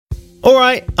All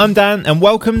right, I'm Dan, and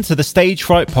welcome to the Stage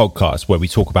Fright podcast, where we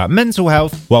talk about mental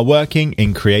health while working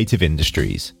in creative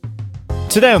industries.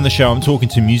 Today on the show, I'm talking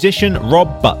to musician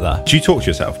Rob Butler. Do you talk to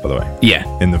yourself, by the way? Yeah.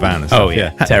 In the van and stuff? Oh,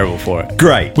 yeah. Terrible for it.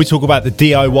 Great. We talk about the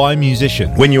DIY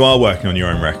musician. When you are working on your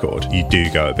own record, you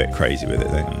do go a bit crazy with it,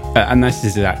 don't you? And this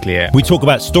is exactly it. We talk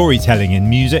about storytelling in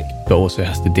music. But also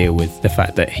has to deal with the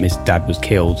fact that his dad was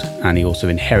killed and he also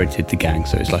inherited the gang.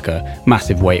 So it's like a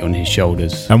massive weight on his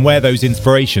shoulders. And where those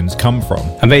inspirations come from.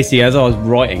 And basically, as I was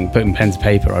writing, putting pen to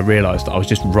paper, I realised that I was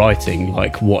just writing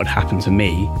like what had happened to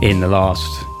me in the last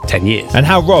 10 years. And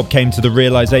how Rob came to the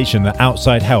realisation that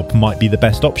outside help might be the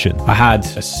best option. I had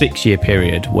a 6-year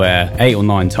period where 8 or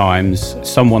 9 times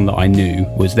someone that I knew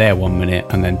was there 1 minute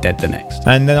and then dead the next.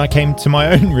 And then I came to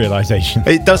my own realisation.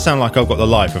 It does sound like I've got the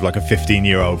life of like a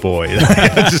 15-year-old boy.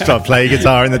 I just start playing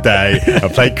guitar in the day, I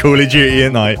play Call of Duty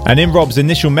at night. And in Rob's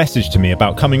initial message to me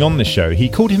about coming on the show, he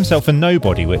called himself a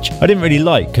nobody, which I didn't really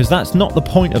like, because that's not the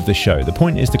point of the show. The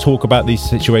point is to talk about these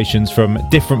situations from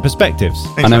different perspectives.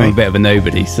 I know I'm a bit of a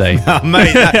nobody, so...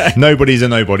 Mate, nobody's a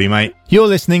nobody, mate. You're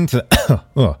listening to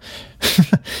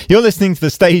You're listening to the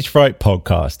Stage Fright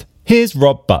podcast. Here's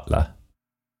Rob Butler.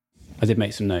 I did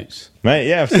make some notes. Mate,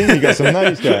 yeah, I've seen you got some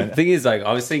notes going. The thing is, like,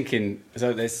 I was thinking,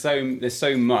 so there's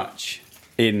so much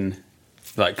in,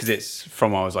 like, because it's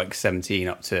from I was like 17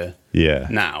 up to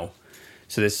now.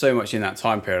 So there's so much in that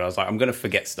time period. I was like, I'm gonna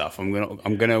forget stuff. I'm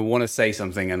gonna want to say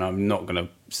something, and I'm not gonna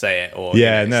say it, or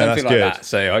something that's like good. That.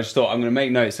 So I just thought I'm gonna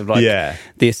make notes of like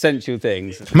the essential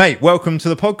things. Mate, welcome to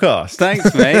the podcast.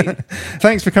 Thanks, mate.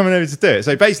 Thanks for coming over to do it.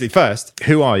 So basically, first,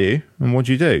 who are you and what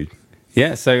do you do?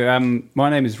 Yeah. So my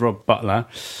name is Rob Butler.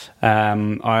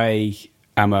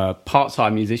 I'm a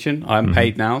part-time musician. I'm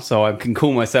paid now, so I can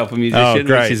call myself a musician,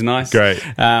 which is nice. Great.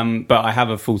 But I have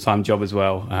a full-time job as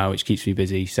well, which keeps me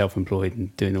busy, self-employed,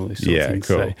 and doing all this sort of things.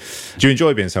 Cool. So, do you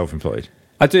enjoy being self-employed?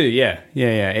 I do, yeah.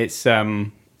 It's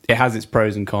it has its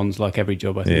pros and cons, like every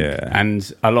job, I think. Yeah.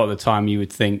 And a lot of the time, you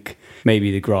would think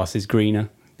maybe the grass is greener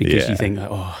because you think,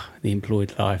 the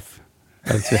employed life.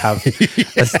 To have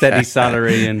a steady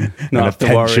salary and not have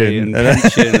to worry and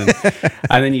pension,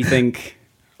 and then you think,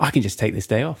 I can just take this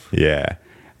day off. Yeah.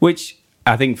 Which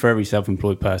I think for every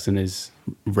self-employed person is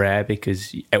rare,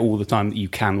 because all the time that you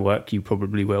can work, you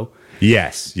probably will.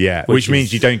 Yes, yeah. Which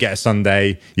means you don't get a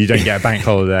Sunday, you don't get a bank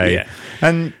holiday. Yeah.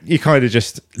 And you kind of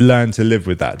just learn to live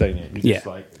with that, don't you? You're just Yeah.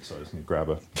 sorry, I was going to grab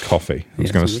a coffee. I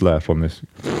was going to slurp on this.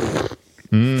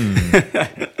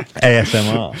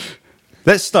 ASMR.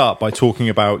 Let's start by talking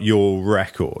about your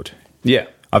record. Yeah.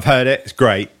 I've heard it. It's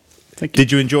great. Thank you.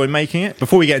 Did you enjoy making it?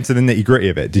 Before we get into the nitty gritty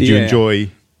of it, did you enjoy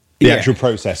the actual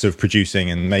process of producing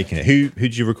and making it? Who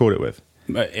did you record it with?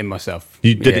 In myself.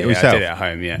 You did it yourself? I did it at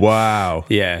home, yeah. Wow.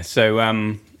 Yeah, so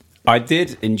I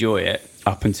did enjoy it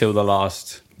up until the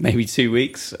last maybe 2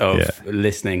 weeks of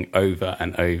listening over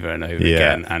and over and over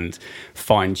again and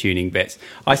fine-tuning bits.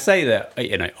 I say that,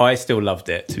 I still loved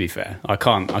it, to be fair. I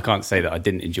can't say that I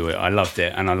didn't enjoy it. I loved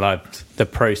it, and I loved the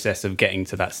process of getting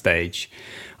to that stage.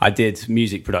 I did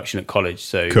music production at college,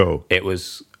 so it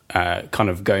was kind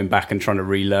of going back and trying to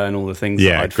relearn all the things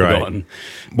that I'd forgotten.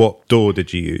 What DAW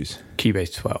did you use?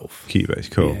 Cubase 12. Cubase,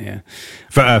 cool. Yeah.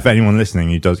 For anyone listening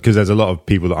who does, because there's a lot of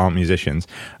people that aren't musicians,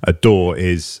 a DAW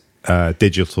is a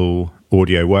digital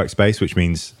audio workspace, which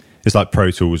means it's like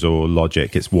Pro Tools or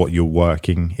Logic. It's what you're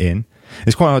working in.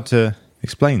 It's quite hard to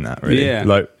explain that, really. Yeah.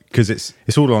 Like, because it's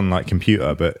all on like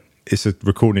computer, but it's a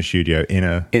recording studio in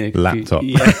a laptop.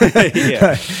 Yeah.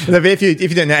 If you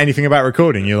don't know anything about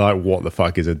recording, you're like, what the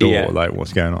fuck is a DAW? Yeah. Like,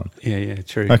 what's going on? Yeah,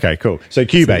 true. Okay, cool. So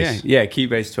Cubase. Yeah,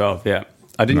 Cubase 12, yeah.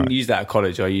 I didn't use that at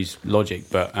college. I used Logic,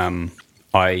 but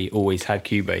I always had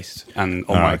Cubase and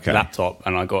on my laptop,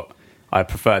 and I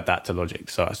preferred that to Logic,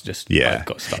 so I just I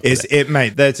got stuck with it.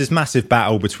 Mate, there's this massive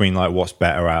battle between like what's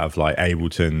better out of like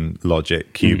Ableton,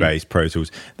 Logic, Cubase, Pro Tools.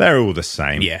 They're all the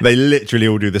same. Yeah. They literally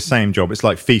all do the same job. It's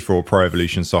like FIFA or Pro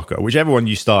Evolution Soccer. Whichever one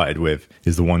you started with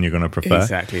is the one you're going to prefer.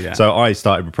 Exactly that. So I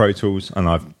started with Pro Tools, and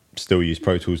I've still used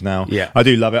Pro Tools now. Yeah. I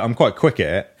do love it. I'm quite quick at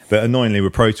it, but annoyingly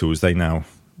with Pro Tools, they now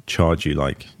charge you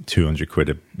like 200 quid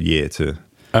a year to...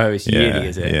 Oh, it's yearly,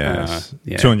 is it? Yeah,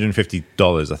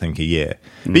 $250, I think, a year.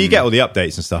 But you get all the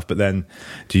updates and stuff. But then,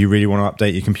 do you really want to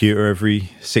update your computer every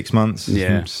 6 months?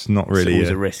 Yeah, it's not really. It's always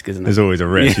a risk, isn't it? There's always a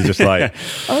risk. You're just like,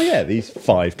 oh yeah, these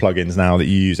 5 plugins now that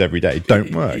you use every day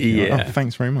don't work. You're like, oh,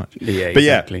 thanks very much. Yeah, but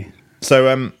exactly.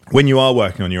 So when you are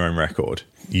working on your own record,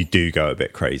 you do go a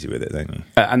bit crazy with it, don't you?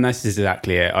 And this is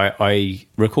exactly it. I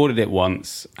recorded it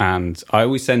once, and I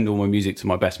always send all my music to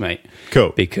my best mate.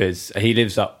 Cool. Because he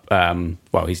lives up,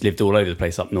 he's lived all over the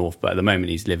place up north, but at the moment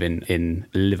he's living in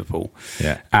Liverpool.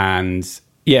 Yeah. And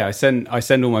Yeah, I send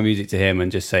all my music to him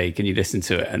and just say, can you listen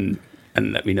to it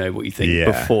and let me know what you think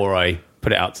before I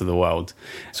put it out to the world.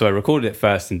 So I recorded it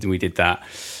first and we did that.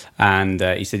 And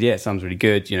he said, yeah, it sounds really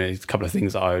good. You know, there's a couple of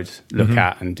things that I would look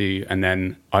at and do. And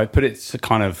then I put it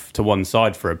to one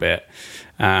side for a bit.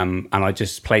 And I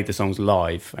just played the songs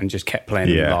live and just kept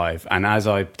playing them live. And as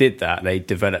I did that, they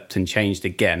developed and changed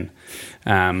again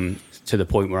to the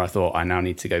point where I thought I now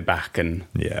need to go back and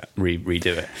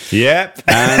redo it. Yep.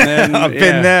 And then, I've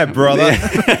been there, brother.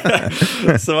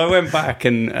 So I went back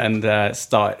and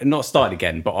started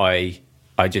again, but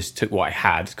I just took what I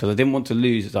had because I didn't want to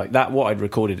lose like that. What I'd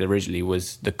recorded originally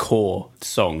was the core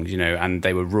songs, you know, and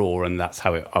they were raw, and that's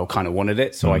how I kind of wanted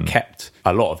it. So I kept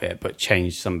a lot of it, but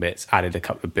changed some bits, added a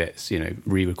couple of bits, you know,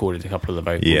 re-recorded a couple of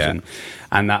the vocals,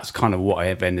 and that's kind of what I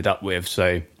have ended up with.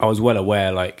 So I was well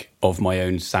aware, like, of my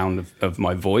own sound of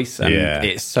my voice, and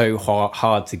it's so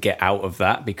hard to get out of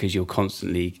that because you're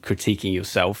constantly critiquing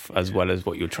yourself as well as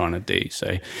what you're trying to do.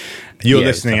 So you're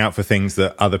listening out for things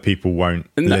that other people won't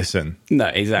listen. No,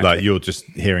 exactly. Like you're just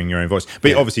hearing your own voice,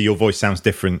 but obviously your voice sounds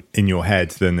different in your head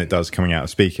than it does coming out of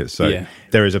speakers. So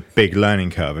there is a big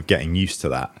learning curve of getting used to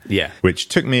that. Yeah, which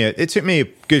took me a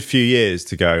good few years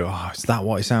to go, oh, is that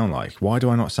what I sound like? Why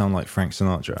do I not sound like Frank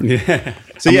Sinatra? Yeah.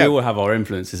 So we all have our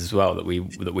influences as well that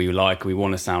we like, we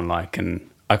want to sound like, and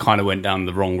I kind of went down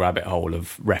the wrong rabbit hole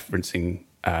of referencing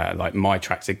like my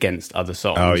tracks against other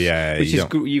songs. Oh yeah, which is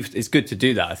good. It's good to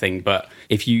do that, I think. But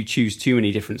if you choose too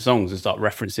many different songs and start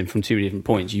referencing from too many different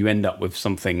points, you end up with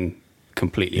something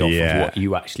completely off of what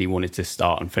you actually wanted to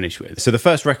start and finish with. So the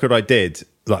first record I did,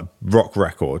 like rock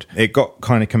record, it got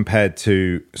kind of compared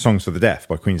to Songs for the Deaf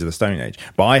by Queens of the Stone Age,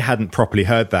 but I hadn't properly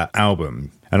heard that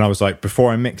album, and I was like,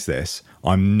 before I mix this,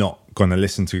 I'm not going to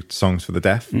listen to Songs for the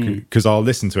Deaf because I'll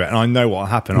listen to it and I know what'll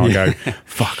happen. I'll go,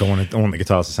 fuck, I want the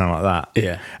guitars to sound like that.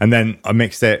 Yeah. And then I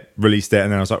mixed it, released it,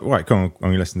 and then I was like, right, come on, I'm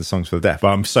going to listen to Songs for the Deaf. But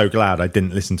I'm so glad I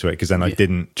didn't listen to it because then I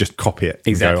didn't just copy it.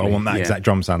 Exactly. And go, I want that exact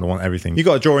drum sound. I want everything. You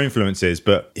got to draw influences,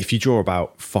 but if you draw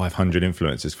about 500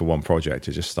 influences for one project,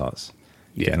 it just starts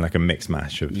getting like a mix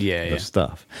mash of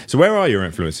stuff. So where are your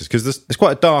influences? Because it's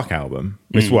quite a dark album.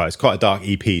 It's quite a dark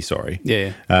EP. Sorry.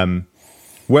 Yeah.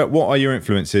 What are your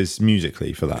influences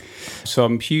musically for that? So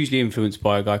I'm hugely influenced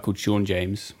by a guy called Sean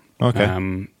James.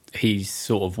 Okay. He's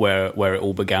sort of where it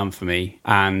all began for me,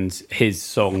 and his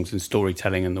songs and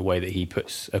storytelling and the way that he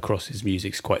puts across his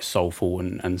music is quite soulful,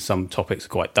 and some topics are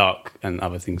quite dark and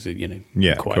other things are, you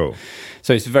know, quite cool.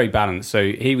 So it's very balanced.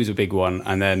 So he was a big one,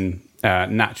 and then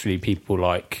naturally people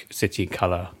like City and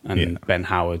Colour and Ben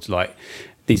Howard, like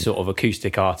these sort of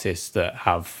acoustic artists that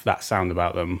have that sound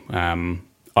about them.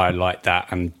 I like that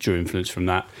and drew influence from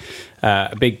that.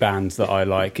 A big band that I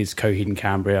like is Coheed and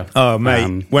Cambria. Oh,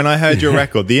 mate, when I heard your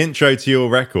record, the intro to your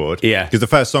record, because the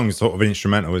first song is sort of an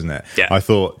instrumental, isn't it? Yeah. I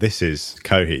thought, this is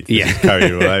Coheed. This is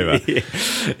Coheed all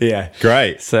over. Yeah.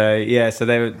 Great. So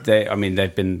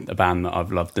they've been a band that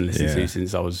I've loved and listened to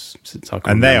since I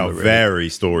can And they are really. very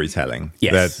storytelling.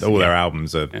 Yes. Their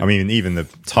albums are, I mean, even the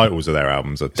titles of their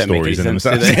albums are stories in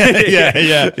themselves. Yeah.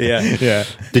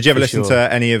 Did you ever listen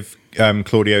to any of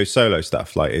Claudio's solo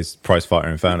stuff, like his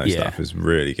Prizefighter Inferno stuff is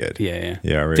really good. Yeah, I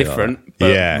really different, like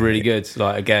but really good.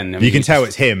 Like again, I mean, you can tell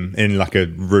it's him in like a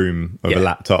room of a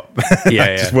laptop,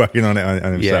 just working on it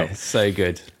on himself. Yeah, so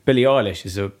good. Billie Eilish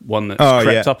is one that's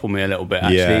crept up on me a little bit.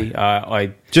 Actually,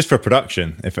 I just for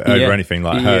production, if over anything,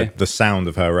 like her, the sound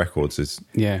of her records is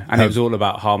and it was all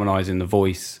about harmonising the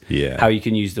voice. Yeah, how you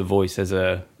can use the voice as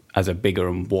a bigger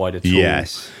and wider tool,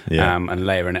 and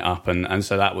layering it up, and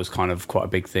so that was kind of quite a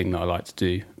big thing that I like to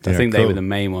do. I think they were the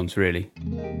main ones, really.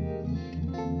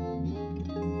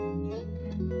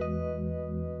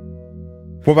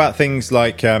 What about things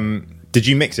like, did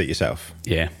you mix it yourself?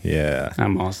 Yeah. I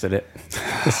mastered it.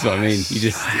 That's what I mean. You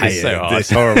just it's so hard. It's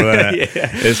horrible, isn't it?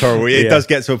 It's horrible. It does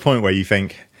get to a point where you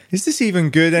think, is this even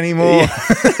good anymore?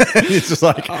 It's just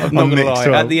like, I'm not gonna lie.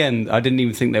 At the end, I didn't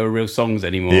even think they were real songs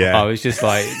anymore. I was just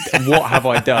like, what have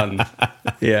I done?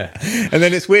 And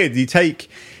then it's weird. You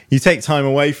take time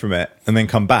away from it and then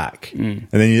come back, and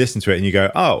then you listen to it and you go,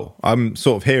 oh, I'm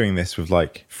sort of hearing this with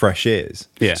like fresh ears.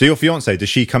 So your fiance, does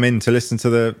she come in to listen to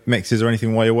the mixes or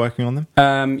anything while you're working on them?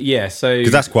 So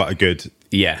because that's quite a good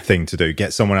thing to do.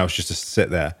 Get someone else just to sit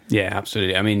there. Yeah,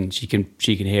 absolutely. I mean, she can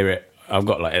hear it. I've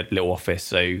got like a little office,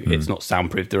 so it's not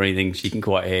soundproofed or anything. She can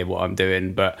quite hear what I'm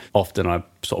doing, but often I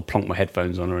sort of plonk my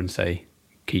headphones on her and say,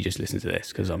 can you just listen to this?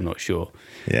 Because I'm not sure.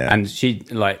 And she,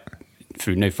 like,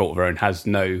 through no fault of her own, has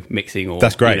no mixing or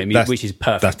that's great. Which is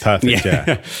perfect. That's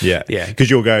perfect. Yeah. Because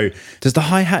you'll go, does the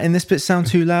hi-hat in this bit sound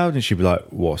too loud? And she'll be like,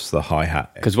 what's the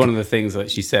hi-hat? Because one of the things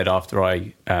that she said after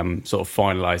I sort of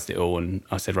finalised it all, and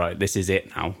I said, right, this is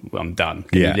it now. I'm done.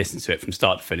 Can you listen to it from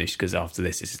start to finish? Because after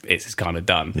this, it's kind of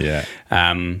done. Yeah.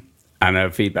 And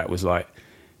her feedback was like,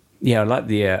 yeah, I like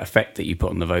the effect that you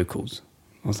put on the vocals.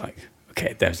 I was like,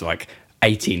 okay, there's like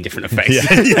 18 different effects.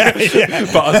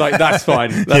 But I was like, that's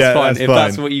fine. That's fine. If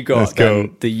that's what you got,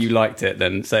 then that you liked it,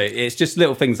 then so it's just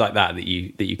little things like that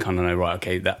you kind of know, right,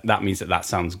 okay, that means that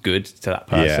sounds good to that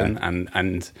person.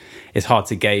 And it's hard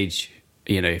to gauge,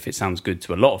 if it sounds good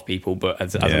to a lot of people, but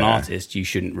as an artist, you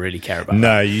shouldn't really care about that.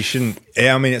 No, you shouldn't.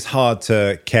 I mean, it's hard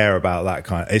to care about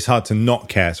that it's hard to not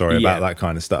care, about that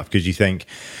kind of stuff, because you think,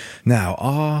 now,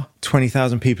 are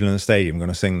 20,000 people in the stadium going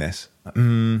to sing this?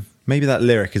 Maybe that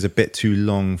lyric is a bit too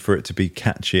long for it to be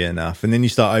catchy enough. And then you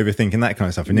start overthinking that kind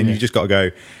of stuff. And then you just got to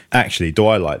go, actually, do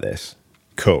I like this?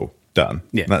 Cool, done.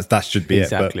 Yeah. That should be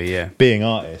exactly, it. But being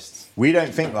artists, we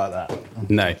don't think like that.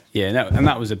 No. And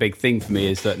that was a big thing for me,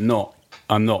 is that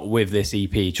I'm not with this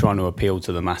EP trying to appeal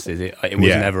to the masses. It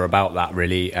was never about that,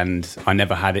 really. And I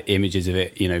never had images of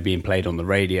it, being played on the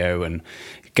radio and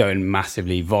going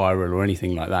massively viral or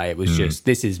anything like that. It was just,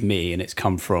 this is me, and it's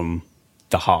come from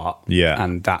the heart. Yeah.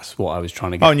 And that's what I was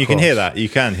trying to get across. And you can hear that. You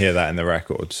can hear that in the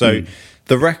record. So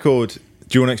the record,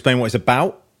 do you want to explain what it's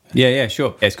about? Yeah,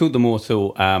 sure. It's called The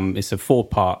Mortal. It's a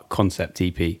 4-part concept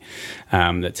EP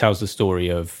that tells the story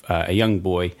of a young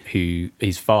boy who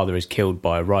his father is killed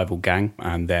by a rival gang,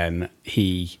 and then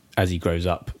he, as he grows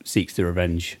up, seeks to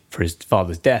revenge for his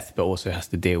father's death, but also has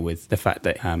to deal with the fact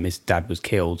that his dad was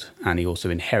killed, and he also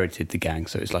inherited the gang.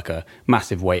 So it's like a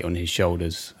massive weight on his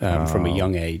shoulders from a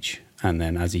young age. And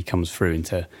then as he comes through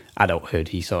into adulthood,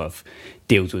 he sort of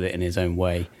deals with it in his own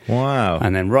way. Wow.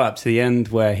 And then right up to the end,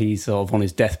 where he's sort of on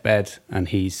his deathbed and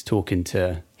he's talking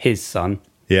to his son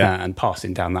and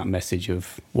passing down that message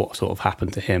of what sort of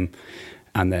happened to him.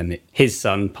 And then his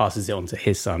son passes it on to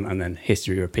his son, and then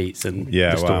history repeats, and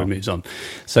the story moves on.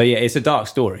 So it's a dark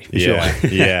story for sure.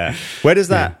 Yeah. Where does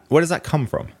that come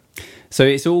from? So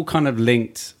it's all kind of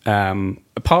linked. A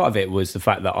part of it was the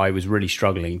fact that I was really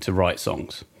struggling to write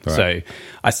songs. Right. So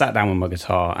I sat down with my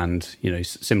guitar, and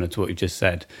similar to what you just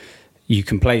said, you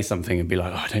can play something and be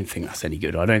like, oh, I don't think that's any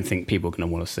good. I don't think people are going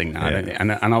to want to sing that.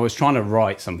 Yeah. And I was trying to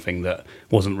write something that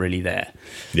wasn't really there.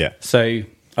 Yeah. So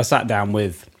I sat down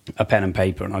with a pen and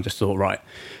paper, and I just thought, right,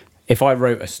 if I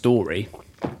wrote a story,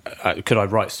 could I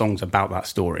write songs about that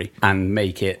story and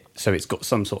make it so it's got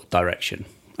some sort of direction?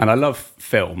 And I love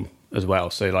film as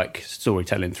well, so like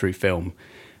storytelling through film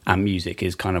and music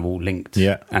is kind of all linked,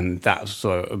 and that's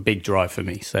sort of a big drive for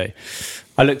me. So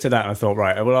I looked at that and I thought,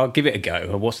 right, well, I'll give it a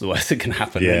go. What's the worst that can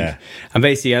happen? And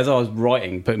basically, as I was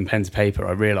writing, putting pen to paper,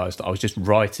 I realised that I was just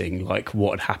writing like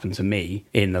what had happened to me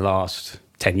in the last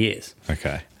 10 years.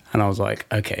 Okay. And I was like,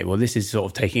 okay, well, this is sort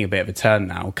of taking a bit of a turn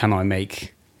now. Can I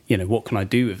make, what can I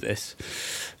do with this?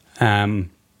 I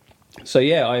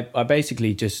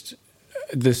basically just...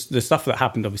 The stuff that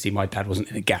happened, obviously, my dad wasn't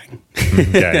in a gang.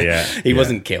 He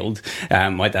wasn't killed.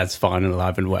 My dad's fine and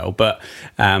alive and well. But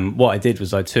what I did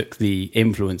was I took the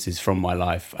influences from my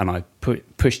life and I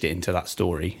pushed it into that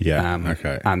story.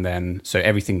 And then, so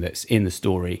everything that's in the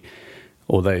story,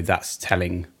 although that's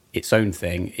telling its own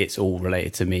thing, it's all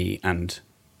related to me and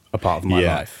a part of my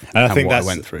life and I think what that's, I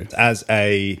went through. As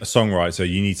a songwriter,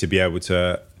 you need to be able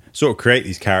to sort of create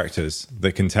these characters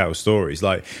that can tell stories.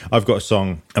 Like, I've got a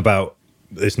song about...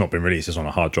 It's not been released, it's on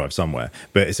a hard drive somewhere,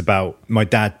 but it's about my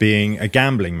dad being a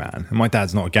gambling man, and my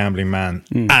dad's not a gambling man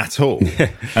at all.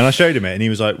 And I showed him it and he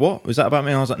was like, what was that about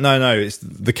me? And I was like, no, it's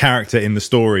the character in the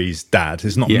story's dad.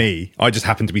 It's not me. I just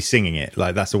happen to be singing it.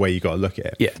 Like, that's the way you got to look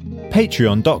at it.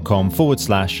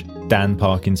 Patreon.com/Dan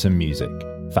Parkinson Music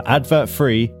for advert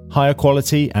free, higher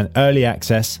quality and early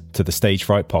access to the Stage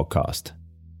Fright podcast.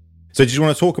 So do you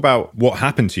want to talk about what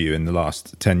happened to you in the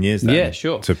last 10 years then? Yeah,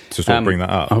 sure. To sort of bring that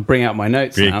up. I'll bring out my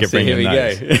notes now. So here we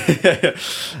go.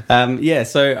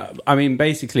 So, I mean,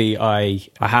 basically, I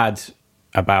had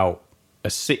about a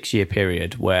 6-year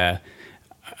period where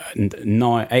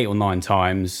 8 or 9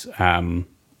 times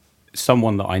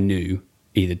someone that I knew,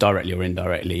 either directly or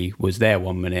indirectly, was there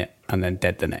one minute and then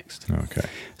dead the next. Okay.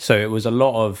 So it was a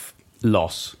lot of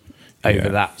loss over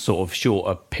that sort of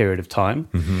shorter period of time.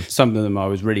 Some of them I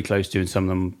was really close to, and some of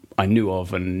them I knew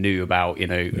of and knew about,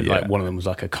 like one of them was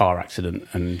like a car accident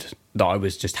and that I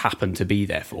was just happened to be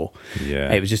there for.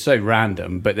 It was just so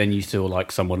random, but then you saw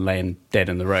like someone laying dead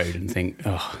in the road and think,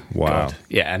 oh, wow. God.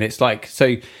 Yeah, and it's like,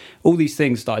 so all these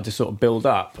things started to sort of build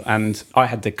up, and I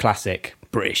had the classic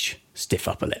British stiff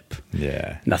upper lip.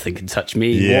 Yeah. Nothing can touch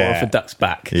me. Yeah. Water off a duck's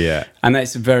back. Yeah. And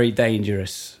that's a very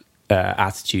dangerous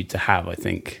attitude to have, I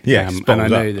think. Yeah, and I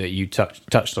know that you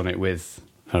touched on it with,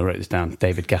 I wrote this down,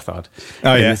 David Gathard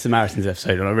in the Samaritans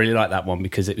episode. And I really like that one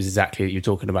because it was exactly what you're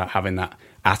talking about, having that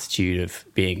attitude of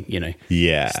being,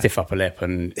 stiff upper lip.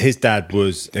 And his dad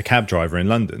was a cab driver in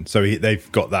London. So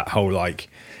they've got that whole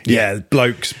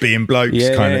blokes being blokes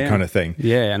kind of thing.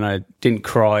 Yeah, and I didn't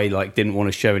cry, didn't want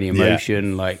to show any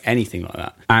emotion, anything like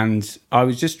that. And I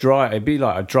was just it'd be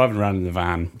like I'm driving around in the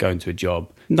van, going to a job.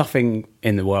 Nothing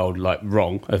in the world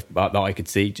wrong that I could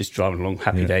see, just driving along,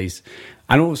 happy days.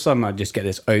 And all of a sudden I'd just get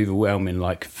this overwhelming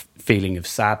feeling of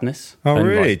sadness. Oh, and,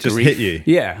 really? Just grief. hit you?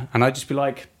 Yeah. And I'd just be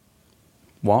like,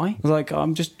 why? I was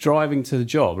I'm just driving to the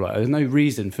job. There's no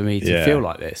reason for me to feel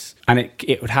like this. And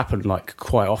it would happen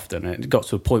quite often. And it got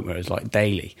to a point where it was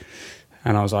daily.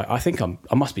 And I was like, I think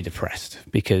I must be depressed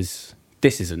because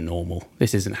this isn't normal.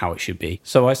 This isn't how it should be.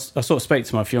 So I sort of spoke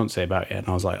to my fiance about it, and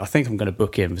I was like, I think I'm going to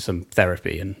book in for some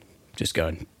therapy and just go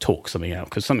and talk something out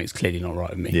because something's clearly not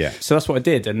right with me. Yeah. So that's what I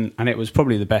did, and it was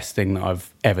probably the best thing that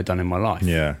I've ever done in my life.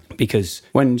 Yeah. Because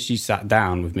when she sat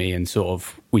down with me and sort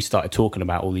of we started talking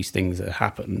about all these things that had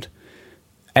happened,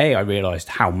 A, I realised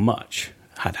how much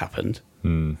had happened,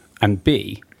 and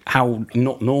B, how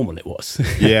not normal it was.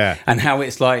 Yeah. And how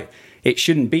it's it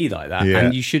shouldn't be like that. Yeah.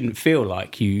 And you shouldn't feel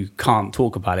like you can't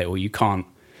talk about it or you can't,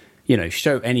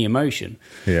 show any emotion.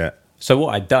 Yeah. So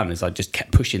what I'd done is I just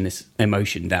kept pushing this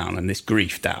emotion down and this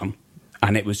grief down,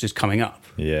 and it was just coming up.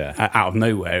 Yeah. Out of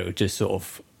nowhere, it would just sort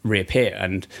of reappear.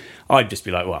 And I'd just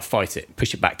be like, well, fight it,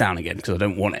 push it back down again because I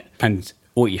don't want it. And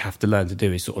what you have to learn to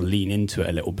do is sort of lean into it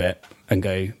a little bit and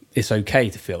go, it's okay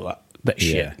to feel that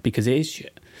shit because it is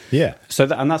shit. Yeah. So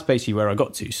that's basically where I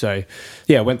got to. So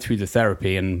yeah, I went through the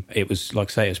therapy, and it was, like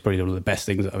I say, it's probably one of the best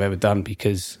things that I've ever done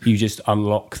because you just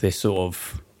unlock this sort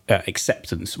of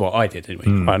acceptance. Well, I did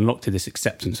anyway. I unlocked this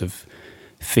acceptance of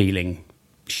feeling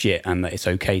shit and that it's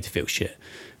okay to feel shit,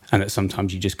 and that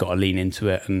sometimes you just got to lean into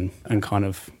it and kind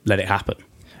of let it happen.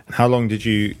 How long did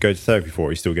you go to therapy for?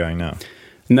 Are you still going now?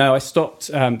 No, I stopped.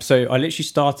 So I literally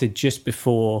started just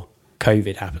before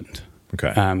COVID happened.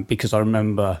 Okay. Because I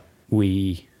remember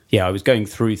I was going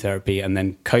through therapy, and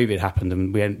then COVID happened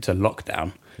and we went to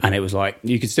lockdown, and it was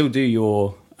you could still do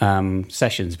your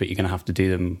sessions, but you're going to have to do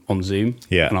them on Zoom.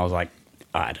 Yeah. And I was like,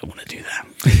 I don't want to do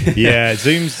that. Yeah,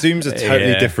 Zoom's a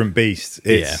totally different beast.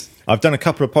 I've done a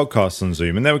couple of podcasts on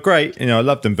Zoom and they were great. I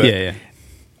loved them, but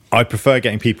I prefer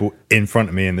getting people in front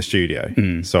of me in the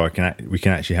studio so we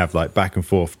can actually have back and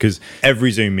forth, because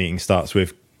every Zoom meeting starts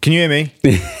with, can you hear me?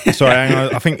 Sorry, hang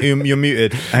on. I think you're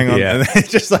muted. Hang on. Yeah. Yeah. And it's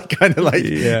just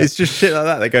it's just shit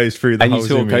like that goes through the whole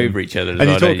Zoom And you talk meeting. over each other. And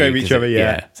you talk over each other,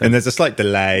 yeah. So, and there's a slight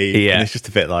delay. Yeah. And it's just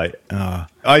a bit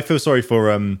I feel sorry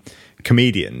for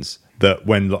comedians that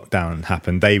when lockdown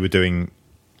happened, they were doing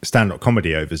stand-up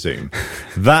comedy over Zoom.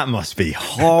 That must be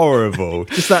horrible.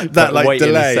 Just that waiting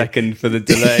delay. a second for the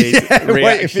delayed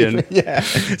reaction.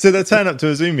 So they'll turn up to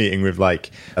a Zoom meeting with like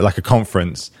a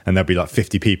conference, and there'll be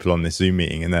 50 people on this Zoom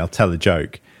meeting, and they'll tell a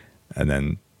joke, and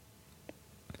then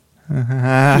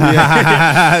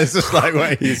it's just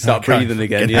wait, you start breathing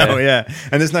again.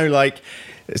 And there's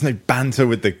no banter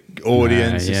with the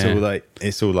audience.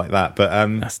 It's all like that. But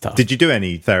that's tough. Did you do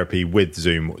any therapy with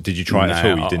Zoom? Did you try it at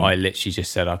all? You didn't? I literally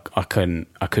just said I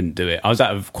couldn't do it. I was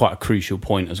at quite a crucial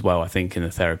point as well, I think, in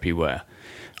the therapy where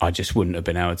I just wouldn't have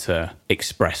been able to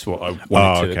express what I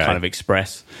wanted to kind of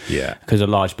express. Yeah. Because a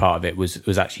large part of it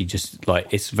was actually just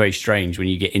it's very strange when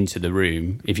you get into the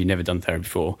room, if you've never done therapy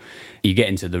before, you get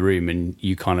into the room and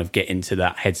you kind of get into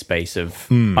that headspace of,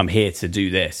 I'm here to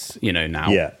do this, now.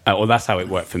 Yeah. Well, that's how it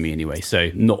worked for me anyway. So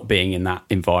not being in that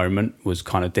environment was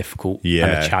kind of difficult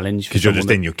and a challenge. Because you're just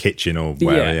in your kitchen or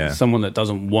wherever, someone that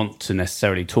doesn't want to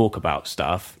necessarily talk about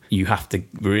stuff, you have to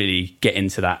really get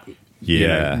into that.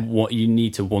 What you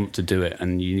need to want to do it,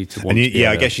 and you need to want. And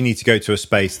I guess you need to go to a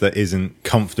space that isn't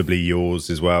comfortably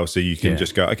yours as well, so you can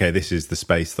just go, okay, this is the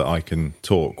space that I can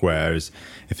talk. Whereas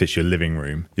if it's your living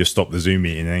room, you'll stop the Zoom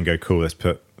meeting and then go, cool, let's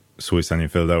put Sweet Sunny in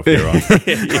Philadelphia on.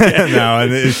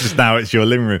 And it's your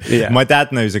living room. Yeah. My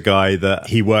dad knows a guy that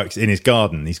he works in his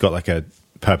garden. He's got a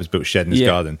purpose-built shed in his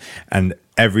garden, and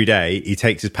every day he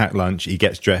takes his packed lunch, he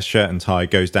gets dressed, shirt and tie,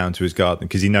 goes down to his garden,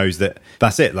 because he knows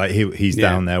that's it. He's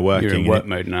down there working. You're in work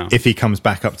mode now. If he comes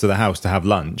back up to the house to have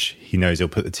lunch, he knows he'll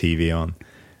put the TV on.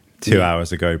 2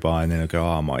 hours will go by, and then he'll go,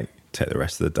 I might take the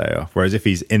rest of the day off. Whereas if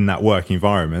he's in that work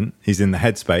environment, he's in the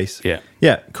headspace.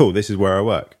 Yeah, cool, this is where I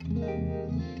work.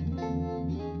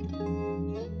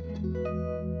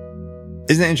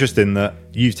 Isn't it interesting that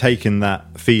you've taken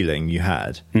that feeling you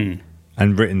had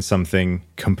and written something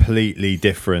completely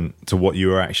different to what you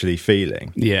were actually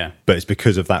feeling. Yeah. But it's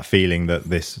because of that feeling that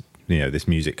this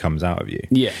music comes out of you.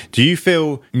 Yeah. Do you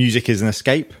feel music is an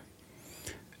escape?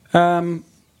 I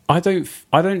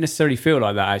don't necessarily feel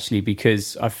like that, actually,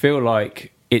 because I feel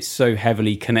like it's so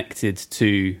heavily connected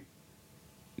to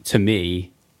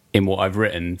me in what I've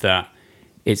written that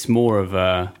it's more of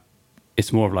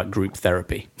like group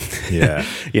therapy. Yeah.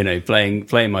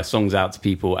 Playing my songs out to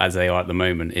people as they are at the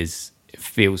moment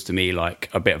feels to me like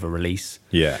a bit of a release.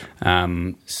 Yeah.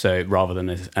 So rather than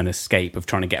an escape of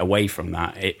trying to get away from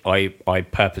that, I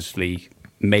purposefully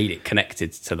made it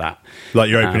connected to that. Like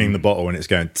you're opening the bottle and it's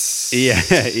going tss.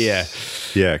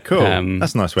 Yeah, cool.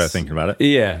 That's a nice way of thinking about it.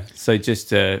 Yeah. So just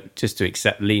to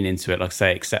lean into it, like I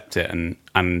say, accept it.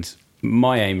 And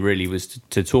my aim really was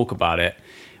to talk about it,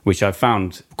 which I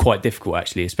found quite difficult,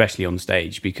 actually, especially on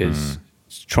stage, because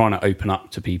trying to open up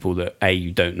to people that A,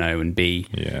 you don't know, and B,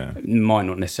 might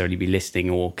not necessarily be listening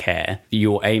or care.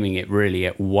 You're aiming it really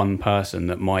at one person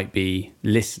that might be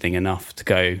listening enough to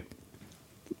go,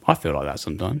 I feel like that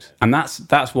sometimes. And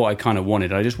that's what I kind of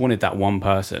wanted. I just wanted that one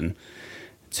person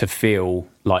to feel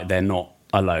like they're not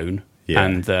alone. Yeah.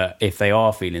 And that if they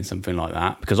are feeling something like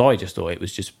that, because I just thought it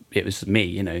was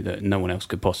me, that no one else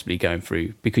could possibly go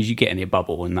through, because you get in your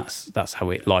bubble and that's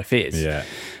how life is. Yeah.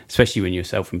 Especially when you're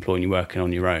self-employed and you're working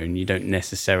on your own, you don't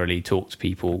necessarily talk to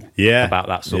people about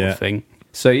that sort of thing.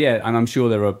 So and I'm sure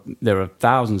there are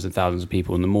thousands and thousands of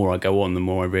people, and the more I go on, the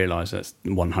more I realise that's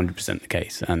 100% the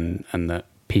case, and that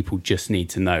people just need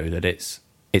to know that it's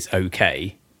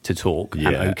okay to talk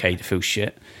and okay to feel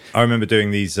shit. I remember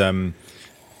doing these.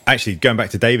 Actually, going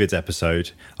back to David's episode,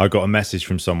 I got a message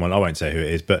from someone. I won't say who it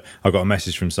is, but I got a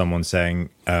message from someone saying,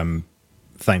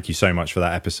 "Thank you so much for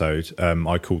that episode.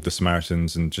 I called the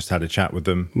Samaritans and just had a chat with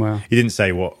them." Wow. He didn't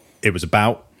say what it was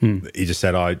about. He just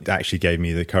said, "I actually gave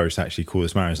me the courage to actually call the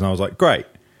Samaritans," and I was like, "Great,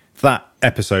 that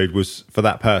episode was for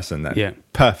that person then. Yeah,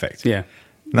 perfect. Yeah."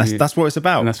 That's what it's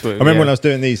about. And that's what, I remember when I was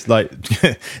doing these like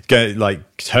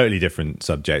totally different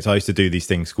subjects. I used to do these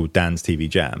things called Dan's TV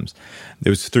Jams. It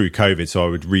was through COVID, so I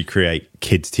would recreate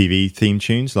kids' TV theme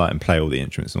tunes, and play all the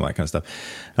instruments and all that kind of stuff.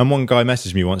 And one guy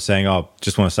messaged me once saying, "Oh,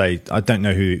 just want to say, I don't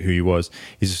know who he was.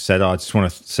 He just said, I just want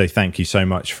to say thank you so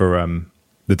much for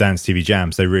the Dan's TV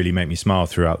Jams. They really make me smile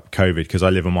throughout COVID, because I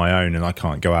live on my own and I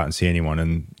can't go out and see anyone.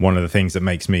 And one of the things that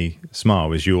makes me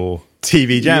smile is your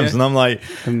TV Jams." Yeah. And I'm like,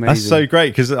 amazing. That's so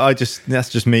great, because that's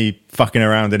just me fucking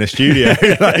around in a studio,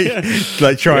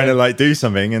 like trying to do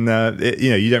something. And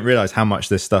you don't realize how much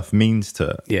this stuff means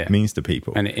to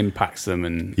people, and it impacts them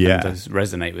and does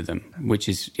resonate with them, which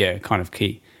is kind of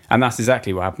key. And that's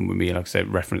exactly what happened with me. Like I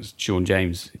said, referenced Sean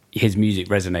James. His music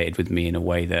resonated with me in a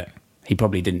way that he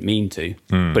probably didn't mean to,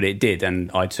 but it did. And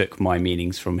I took my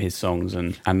meanings from his songs,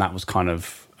 and that was kind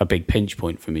of a big pinch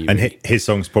point for me. And really. His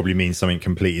songs probably mean something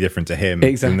completely different to him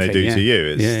than they do to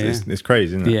you. It's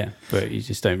crazy, isn't it? Yeah, but you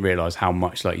just don't realise how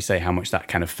much, like you say, how much that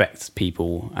can affect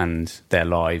people and their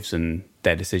lives and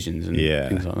their decisions and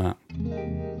things like that.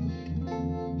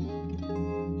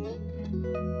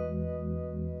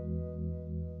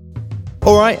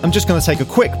 Alright, I'm just going to take a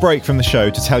quick break from the show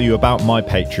to tell you about my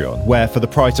Patreon, where for the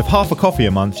price of half a coffee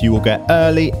a month, you will get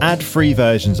early, ad-free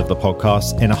versions of the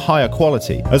podcast in a higher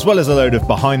quality, as well as a load of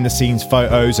behind-the-scenes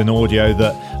photos and audio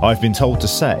that I've been told to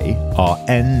say are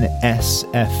NSFW?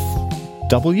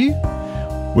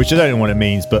 Which I don't know what it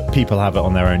means, but people have it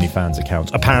on their OnlyFans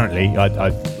accounts. Apparently, I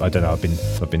don't know,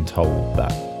 I've been told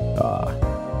that.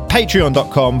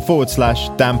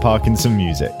 Patreon.com/Dan Parkinson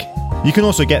Music. You can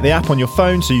also get the app on your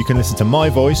phone so you can listen to my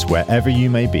voice wherever you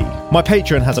may be. My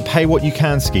Patreon has a pay what you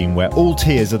can scheme where all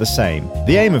tiers are the same.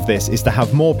 The aim of this is to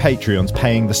have more Patreons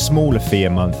paying the smaller fee a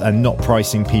month and not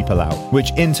pricing people out,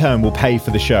 which in turn will pay for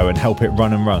the show and help it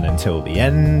run and run until the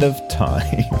end of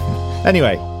time.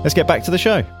 Anyway, let's get back to the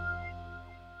show.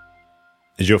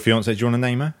 Is your fiancée, do you want to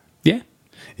name her? Yeah.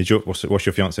 What's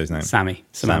your fiance's name?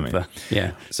 Samantha.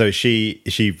 Yeah. So is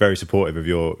she very supportive of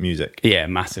your music? Yeah,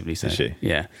 massively so. Is she?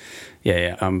 Yeah.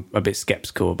 I'm a bit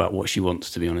skeptical about what she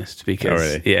wants, to be honest. Because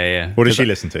really? Yeah. What does she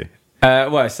listen to?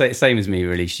 Well, same as me,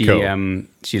 really. She cool.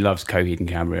 She loves Coheed and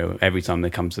Cambria. Every time they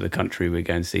come to the country, we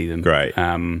go and see them. Great.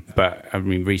 But I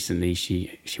mean, recently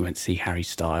she went to see Harry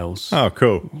Styles. Oh,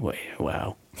 cool.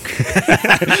 Wow.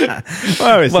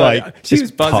 She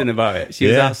was buzzing about it. She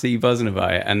was absolutely buzzing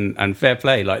about it, and fair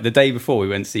play. Like the day before, we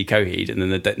went to see Coheed, and then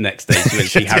the next day she went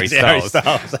to see Harry Styles.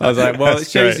 I was like, well, it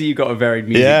shows that you've got a varied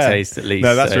music taste at least.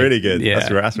 No, that's really good. Yeah.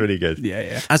 That's really good.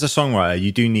 Yeah. As a songwriter,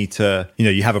 you do need to,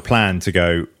 you have a plan to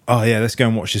go, oh yeah, let's go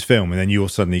and watch this film, and then you'll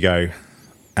suddenly go,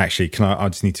 actually, I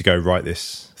just need to go write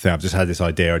this thing. I've just had this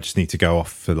idea. I just need to go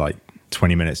off for like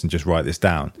 20 minutes and just write this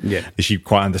down. Yeah. Is she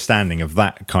quite understanding of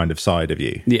that kind of side of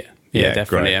you? Yeah,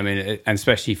 definitely. Great. I mean, and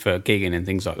especially for gigging and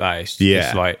things like that,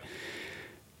 it's like,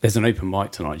 there's an open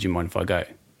mic tonight, do you mind if I go?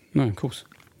 No, of course,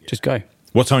 just go.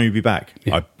 What time will you be back?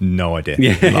 I've no idea.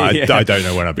 I don't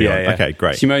know when I'll be on. Yeah. Okay,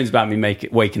 great. She moans about me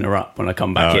waking her up when I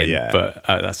come back in, but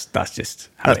that's just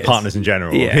how that's partners in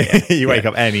general. You wake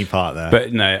up any partner.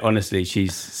 But no, honestly,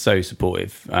 she's so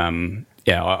supportive. I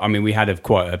mean, we had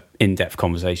quite an in-depth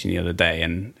conversation the other day,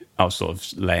 and I was sort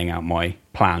of laying out my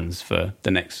plans for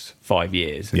the next 5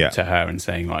 years to her and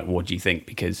saying, like, what do you think?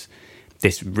 Because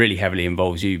this really heavily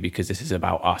involves you, because this is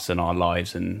about us and our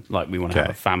lives, and like we want to have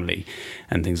a family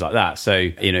and things like that. So,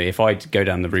 if I go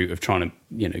down the route of trying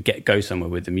to, go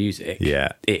somewhere with the music,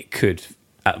 it could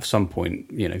at some point,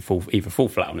 fall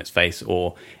flat on its face,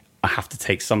 or I have to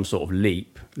take some sort of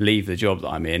leap, leave the job that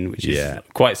I'm in, which is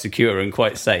quite secure and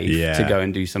quite safe, to go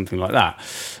and do something like that.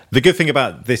 The good thing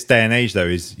about this day and age, though,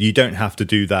 is you don't have to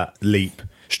do that leap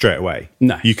straight away.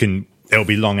 No. It'll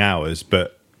be long hours,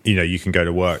 but, you can go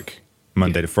to work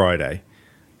Monday to Friday.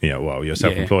 You're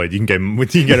self-employed. You can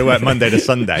go to work Monday to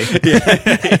Sunday.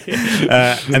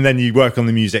 And then you work on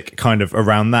the music kind of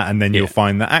around that, and then you'll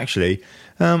find that actually,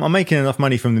 I'm making enough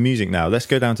money from the music now. Let's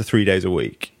go down to 3 days a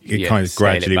week. It kind of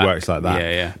gradually works like that.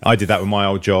 Yeah. I did that with my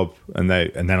old job, and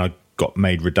then I got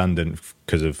made redundant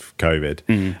because of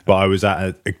COVID. But I was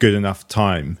at a good enough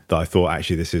time that I thought,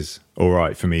 actually, this is all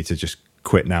right for me to just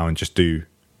quit now and just do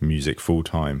music full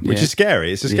time, which is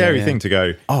scary. It's a scary thing to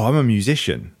go, oh, I'm a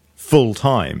musician full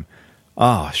time.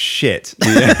 Oh, shit.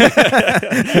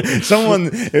 It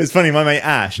was funny, my mate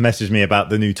Ash messaged me about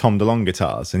the new Tom DeLonge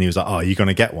guitars, and he was like, oh, are you going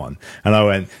to get one? And I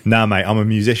went, nah, mate, I'm a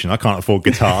musician. I can't afford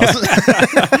guitars.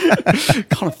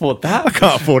 Can't afford that. I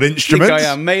can't afford instruments. Think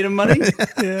I am made of money?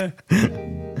 Yeah.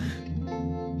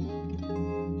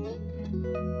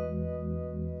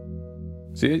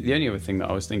 So the only other thing that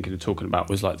I was thinking of talking about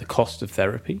was like the cost of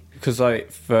therapy, because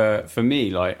for me,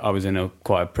 like, I was in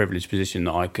quite a privileged position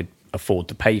that I could afford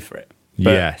to pay for it.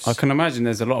 But yes, I can imagine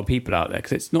there's a lot of people out there,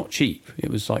 because it's not cheap.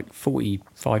 It was like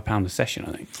 £45 a session,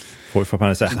 I think. £45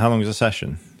 a session. How long is a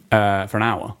session? For an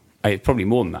hour. It's probably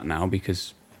more than that now,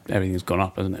 because everything's gone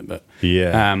up, hasn't it? But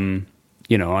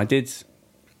I did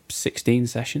 16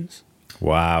 sessions.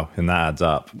 Wow, and that adds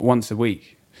up. Once a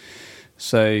week.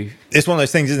 So it's one of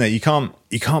those things, isn't it? You can't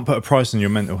put a price on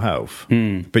your mental health,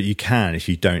 but you can if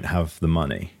you don't have the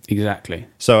money. Exactly.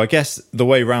 So I guess the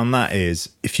way around that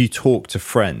is, if you talk to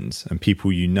friends and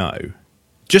people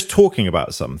just talking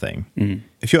about something,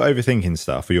 if you're overthinking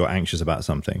stuff or you're anxious about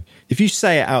something, if you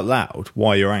say it out loud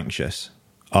why you're anxious,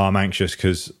 I'm anxious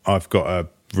because I've got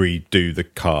to redo the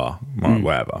car,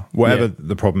 whatever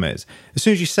the problem is. As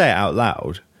soon as you say it out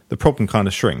loud, the problem kind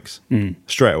of shrinks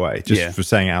straight away, just for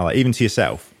saying it out loud, even to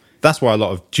yourself. That's why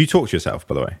do you talk to yourself,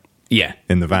 by the way? Yeah.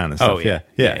 In the van and stuff? Oh,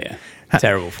 yeah.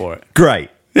 Terrible for it. Great.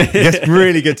 That's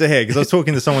really good to hear, because I was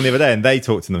talking to someone the other day and they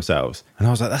talked to themselves, and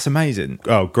I was like, that's amazing.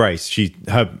 Oh, Grace,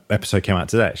 her episode came out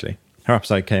today, actually. Her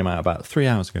episode came out about 3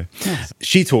 hours ago. Yes.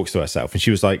 She talks to herself, and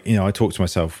she was like, I talk to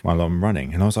myself while I'm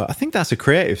running. And I was like, I think that's a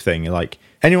creative thing. Like,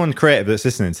 anyone creative that's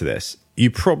listening to this, you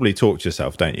probably talk to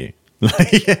yourself, don't you?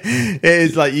 It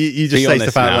is like you just say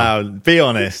stuff out loud. Be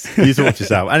honest. You talk to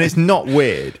yourself, and it's not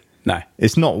weird. No,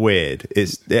 it's not weird.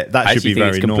 That should be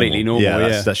very normal. Completely normal.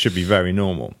 Yeah, that should be very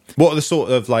normal. What are the sort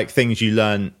of like things you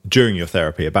learn during your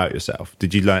therapy about yourself?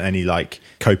 Did you learn any like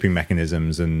coping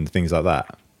mechanisms and things like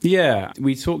that? Yeah,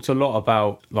 we talked a lot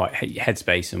about like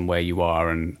headspace and where you are,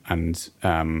 and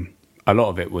a lot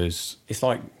of it was, it's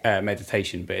like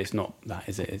meditation, but it's not that,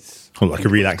 is it? It's like a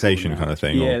relaxation kind of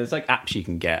thing. Yeah, there's like apps you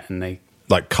can get, and they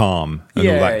like Calm and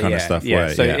all that kind of stuff.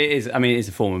 Yeah, so it is. I mean, it is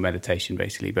a form of meditation,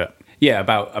 basically. But yeah,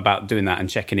 about doing that and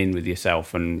checking in with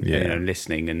yourself and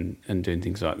listening and doing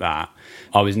things like that.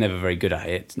 I was never very good at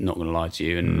it. Not going to lie to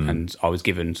you, and I was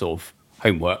given sort of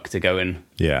homework to go and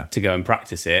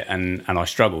practice it, and I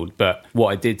struggled. But what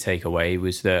I did take away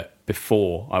was that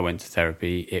before I went to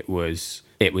therapy, it was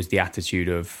the attitude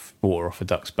of water off a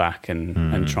duck's back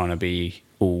and trying to be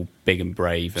all big and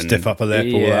brave and stiff upper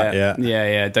lip, all that.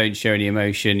 Yeah. Don't show any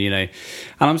emotion, And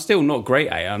I'm still not great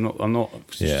at it. I'm not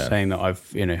saying that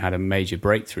I've had a major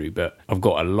breakthrough, but I've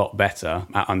got a lot better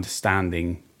at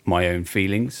understanding my own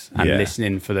feelings and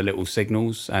listening for the little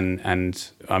signals. And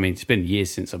I mean, it's been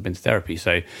years since I've been to therapy,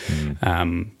 so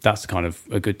that's kind of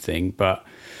a good thing. But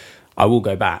I will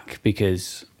go back,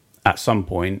 because at some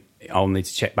point I'll need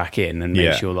to check back in and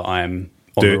make sure that I am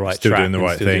on the right track, doing the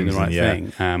right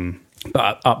thing.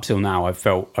 But up till now, I've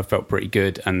felt pretty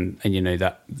good, and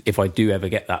that if I do ever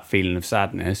get that feeling of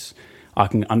sadness, I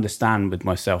can understand with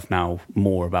myself now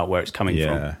more about where it's coming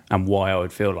from and why I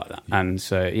would feel like that. And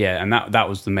so, and that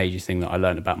was the major thing that I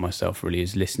learned about myself, really,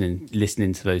 is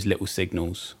listening to those little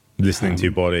signals. Listening to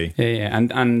your body.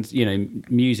 And you know,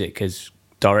 music is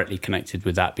directly connected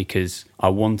with that, because I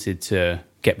wanted to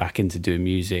get back into doing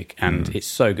music, and it's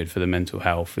so good for the mental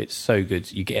health. It's so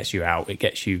good. It gets you out. It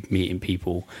gets you meeting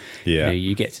people. You know,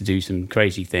 you get to do some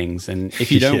crazy things. And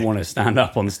if you don't want to stand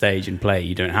up on stage and play,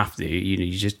 you don't have to. You know,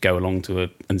 you just go along to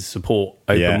and support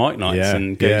open mic nights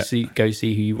and go see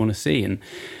who you want to see, and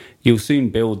you'll soon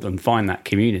build and find that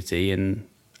community, and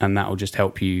that will just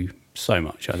help you so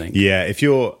much, I think. Yeah, if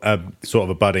you're a sort of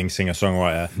a budding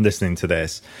singer-songwriter listening to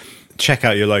this, check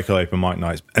out your local open mic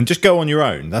nights and just go on your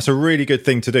own. That's a really good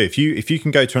thing to do. If you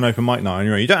can go to an open mic night on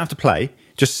your own, you don't have to play.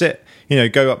 Just sit, you know,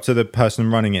 go up to the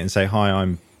person running it and say, "Hi,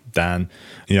 I'm Dan.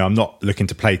 You know, I'm not looking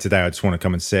to play today. I just want to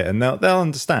come and sit." And they'll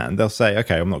understand. They'll say,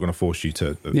 "Okay, I'm not going to force you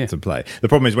to play." The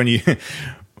problem is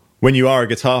when you are a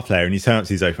guitar player and you turn up to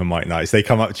these open mic nights, they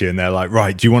come up to you and they're like,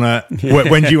 "Right, do you want to?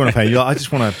 When do you want to play?" You're like, "I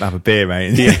just want to have a beer,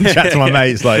 mate, and chat to my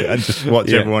mates, like, and just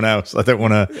watch everyone else. I don't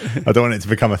want it to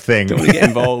become a thing. Don't want to get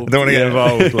involved. I don't want to get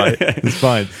involved. Like, it's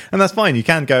fine, and that's fine. You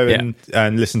can go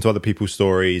and listen to other people's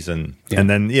stories, and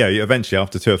then eventually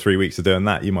after 2 or 3 weeks of doing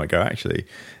that, you might go, actually,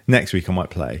 next week I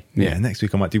might play. Next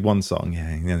week I might do one song.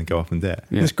 And then go off and do it.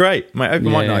 It's great. My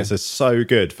open mic nights are so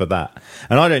good for that.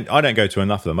 And I don't go to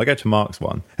enough of them. I go to Mark's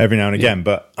one every now and again,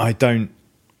 but I don't,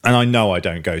 and I know I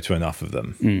don't go to enough of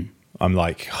them. I'm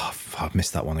like, I've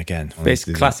missed that one again. But it's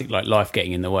classic, like life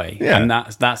getting in the way. And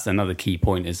that's another key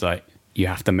point, is like, you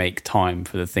have to make time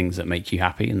for the things that make you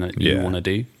happy and that you want to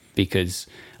do, because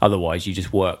otherwise you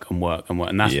just work and work and work.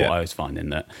 And that's what I was finding,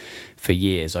 that for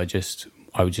years I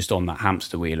was just on that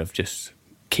hamster wheel of just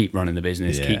keep running the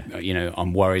business, keep, you know,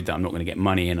 I'm worried that I'm not going to get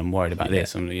money, and I'm worried about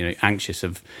this. I'm, you know, anxious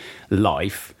of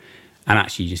life. And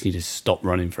actually, you just need to stop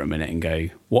running for a minute and go,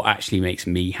 what actually makes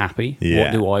me happy?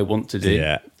 What do I want to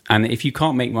do? And if you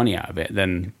can't make money out of it,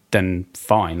 then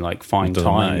fine, like find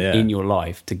time in your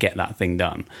life to get that thing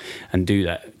done and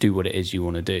do what it is you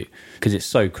want to do. Because it's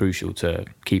so crucial to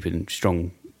keeping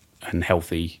strong and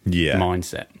healthy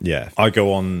mindset. I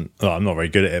go on, I'm not very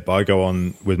good at it, but I go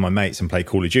on with my mates and play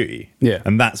Call of Duty.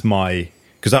 And that's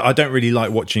because I don't really like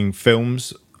watching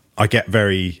films. I get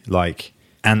very like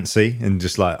antsy and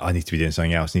just like, I need to be doing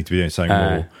something else, need to be doing something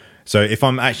more. So if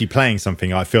I'm actually playing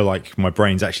something, I feel like my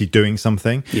brain's actually doing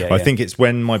something. I think it's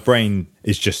when my brain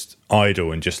is just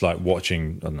idle and just like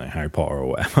watching, I don't know, Harry Potter or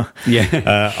whatever.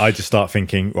 I just start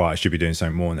thinking, right, I should be doing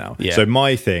something more now. So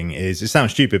my thing is, it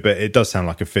sounds stupid, but it does sound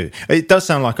like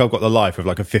I've got the life of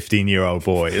like a 15-year-old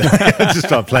boy. I just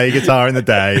start playing guitar in the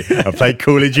day. I play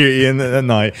Call of Duty in the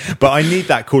night, but I need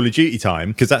that Call of Duty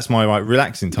time because that's my like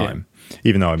relaxing time.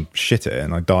 Even though I'm shit at it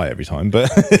and I die every time, but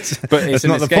it's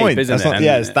not the point.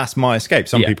 That's my escape.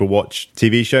 Some people watch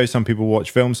TV shows, some people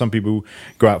watch films, some people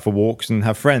go out for walks and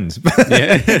have friends.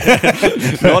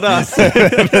 Not us.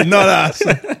 Not us.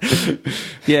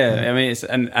 I mean, it's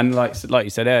and like you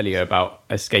said earlier about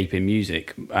escaping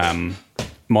music.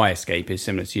 My escape is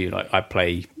similar to you. Like, I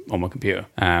play on my computer,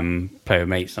 play with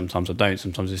mates. Sometimes I don't.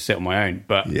 Sometimes I sit on my own.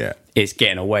 But it's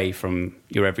getting away from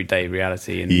your everyday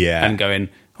reality and going,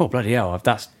 oh, bloody hell,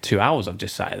 that's 2 hours I've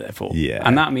just sat there for.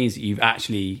 And that means that you've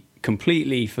actually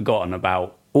completely forgotten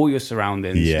about all your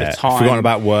surroundings, the time. Forgotten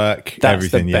about work, that's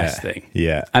everything. The best thing.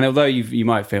 And although you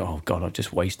might feel, oh, God, I've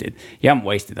just wasted. You haven't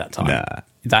wasted that time.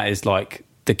 That is like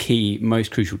the key, most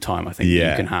crucial time I think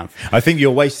that you can have. I think you're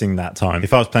wasting that time.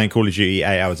 If I was playing Call of Duty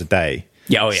 8 hours a day,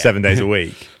 7 days a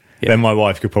week, then my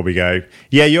wife could probably go,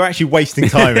 you're actually wasting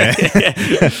time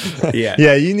here.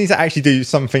 You need to actually do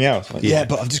something else. Like,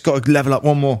 but I've just got to level up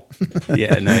one more.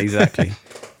 No, exactly.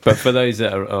 But for those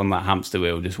that are on that hamster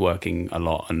wheel, just working a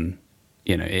lot, and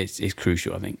you know, it's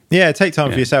crucial, I think. Take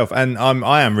time for yourself. And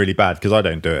I am really bad because I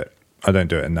don't do it. I don't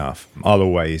do it enough. I'll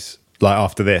always, like,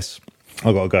 after this,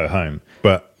 I've got to go home.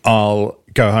 But I'll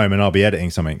go home and I'll be editing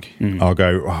something. I'll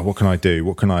go, what can I do?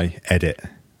 What can I edit?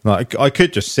 Like, I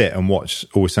could just sit and watch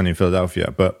Always Sunny in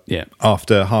Philadelphia, but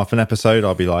after half an episode,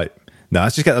 I'll be like, no,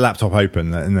 let's just get the laptop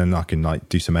open and then I can like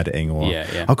do some editing, or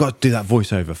I've got to do that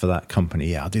voiceover for that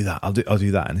company. I'll do that. I'll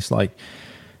do that. And it's like,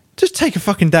 just take a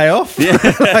fucking day off.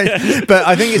 But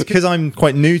I think it's because I'm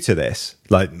quite new to this.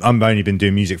 Like, I've only been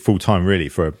doing music full time really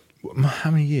for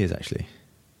how many years actually?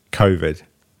 COVID.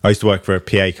 I used to work for a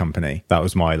PA company. That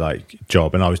was my like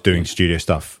job, and I was doing studio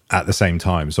stuff at the same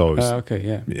time. So I was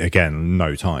again,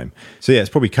 no time. So it's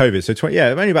probably COVID. So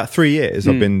only about 3 years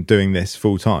I've been doing this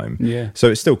full time. So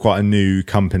it's still quite a new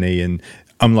company, and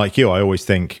I'm like you. I always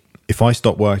think if I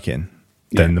stop working,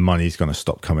 then the money's going to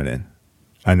stop coming in.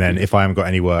 And then if I haven't got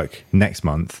any work next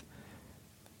month,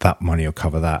 that money will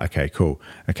cover that. Okay, cool.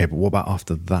 Okay, but what about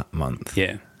after that month?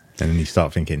 Yeah. And then you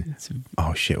start thinking,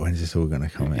 oh shit, when's this all going to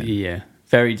come in? Yeah.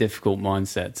 Very difficult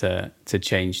mindset to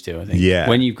change to, I think. Yeah.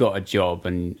 When you've got a job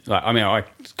and like, I mean, I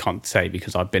can't say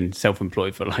because I've been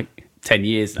self-employed for like 10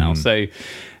 years now. So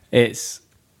it's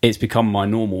become my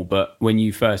normal. But when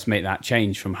you first make that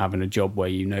change from having a job where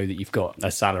you know that you've got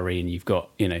a salary and you've got,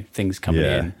 you know, things coming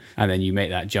in, and then you make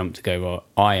that jump to go, well,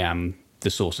 I am the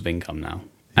source of income now.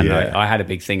 And I had a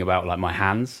big thing about like my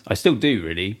hands. I still do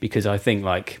really, because I think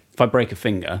like if I break a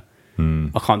finger,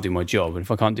 I can't do my job. And if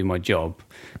I can't do my job,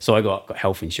 so I got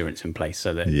health insurance in place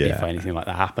so that if anything like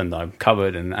that happened, I'm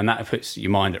covered. And that puts your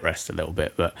mind at rest a little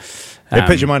bit. But it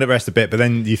puts your mind at rest a bit, but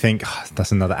then you think,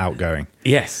 that's another outgoing.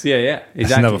 Yes, exactly.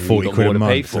 That's another 40 quid a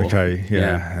month. Okay,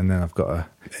 and then I've got to...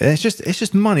 It's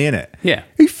just money, innit? Yeah.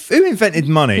 Who invented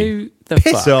money? Who the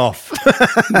Piss fuck? off.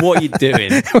 What are you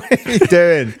doing? What are you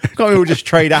doing? Can't we all just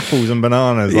trade apples and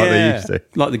bananas like they used to?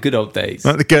 Like the good old days.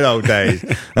 Like the good old days.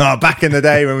 Back in the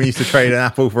day when we used to trade an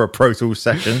apple for a Pro Tools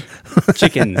session.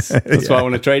 Chickens. That's what I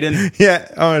want to trade in. Yeah,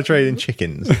 I want to trade in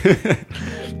chickens.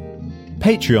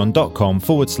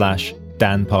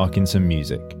 Patreon.com/Dan Parkinson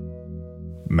Music.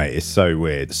 Mate, it's so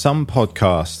weird. Some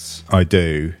podcasts I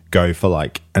do go for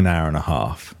like an hour and a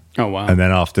half. Oh, wow. And then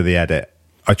after the edit,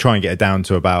 I try and get it down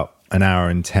to about an hour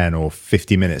and 10 or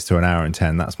 50 minutes to an hour and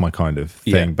 10. That's my kind of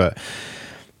thing. Yeah. But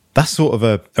that's sort of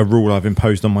a rule I've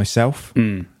imposed on myself.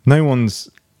 No one's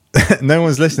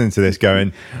listening to this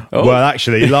going, well,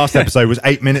 actually, last episode was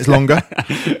 8 minutes longer.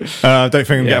 I don't think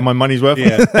I'm getting my money's worth.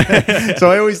 Yeah.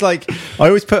 So I always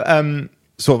put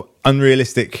sort of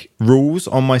unrealistic rules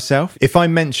on myself. If I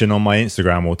mention on my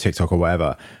Instagram or TikTok or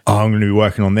whatever, I'm going to be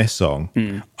working on this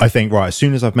song, I think, right, as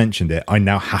soon as I've mentioned it, I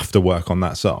now have to work on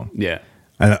that song. Yeah.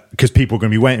 Because people are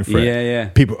going to be waiting for it. Yeah.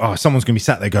 People, someone's going to be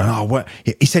sat there going, what?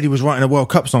 He said he was writing a World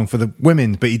Cup song for the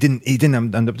women, but he didn't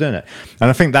end up doing it. And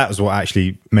I think that was what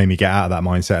actually made me get out of that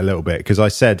mindset a little bit. Because I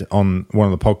said on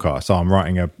one of the podcasts, I'm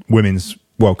writing a women's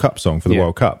World Cup song for the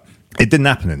World Cup. It didn't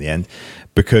happen in the end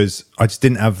because I just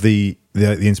didn't have the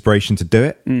inspiration to do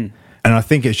it. And I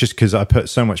think it's just because I put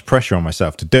so much pressure on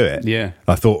myself to do it. Yeah.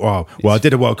 I thought, I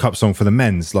did a World Cup song for the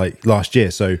men's like last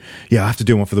year. So I have to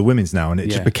do one for the women's now. And it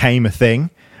just became a thing.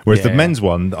 Whereas the men's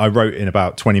one, I wrote in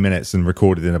about 20 minutes and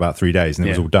recorded in about 3 days and it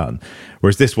was all done.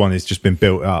 Whereas this one has just been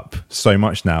built up so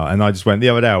much now. And I just went the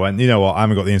other day, you know what? I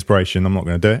haven't got the inspiration. I'm not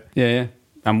going to do it. Yeah.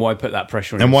 And why put that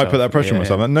pressure on yourself? yourself? Why put that pressure on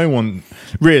myself? Like no one,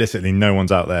 realistically, no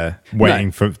one's out there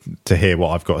waiting to hear what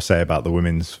I've got to say about the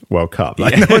Women's World Cup.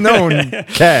 Like no one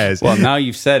cares. Well, now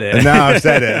you've said it. And now I've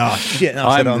said it. Oh, shit.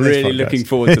 I'm really looking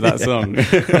forward to that song.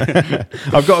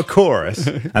 I've got a chorus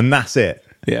and that's it.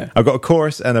 Yeah. I've got a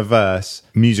chorus and a verse,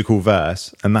 musical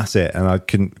verse, and that's it. And I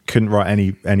couldn't write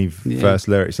any verse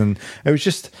lyrics. And I was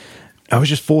just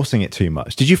forcing it too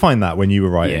much. Did you find that when you were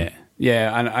writing?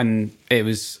 Yeah, and it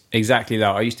was exactly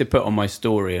that. I used to put on my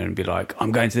story and be like,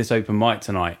 I'm going to this open mic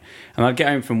tonight. And I'd get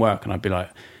home from work and I'd be like,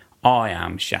 I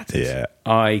am shattered. Yeah.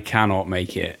 I cannot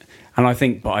make it. And I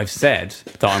think, but I've said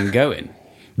that I'm going.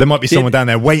 There might be someone down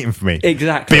there waiting for me.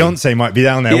 Exactly. Beyonce might be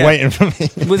down there waiting for me.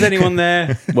 Was anyone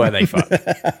there? Were they fucked?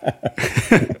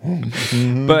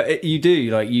 But you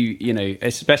do, like, you know,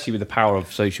 especially with the power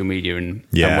of social media and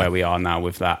where we are now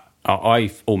with that.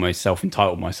 I've almost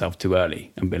self-entitled myself too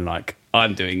early and been like,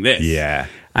 I'm doing this. Yeah.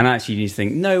 And actually you just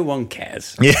think, no one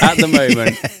cares. Yeah. At the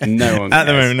moment, no one cares. At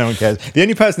the moment, no one cares. The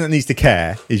only person that needs to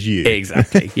care is you.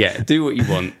 Exactly. Yeah. Do what you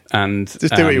want. And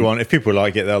just do what you want. If people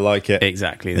like it, they'll like it.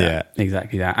 Exactly that. Yeah.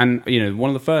 Exactly that. And, you know,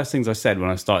 one of the first things I said when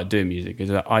I started doing music is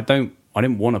that I didn't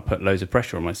want to put loads of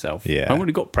pressure on myself. Yeah. I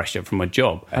already got pressure from my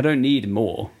job. I don't need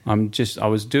more. I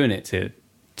was doing it to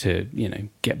you know,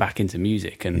 get back into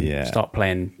music and start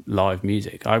playing live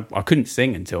music. I couldn't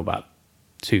sing until about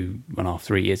 2.5,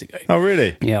 3 years ago. Oh,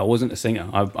 really? Yeah, I wasn't a singer.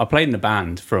 I played in a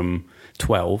band from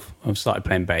 12. I started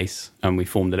playing bass and we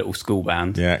formed a little school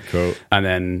band. Yeah, cool. And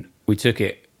then we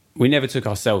never took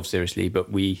ourselves seriously,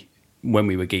 but when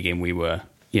we were gigging, we were,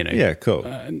 you know, yeah, cool.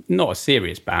 Not a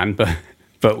serious band,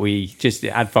 but we just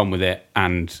had fun with it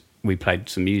and we played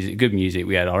some music, good music.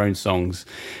 We had our own songs.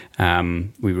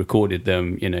 We recorded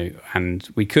them, you know, and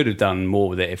we could have done more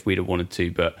with it if we'd have wanted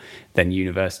to, but then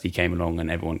university came along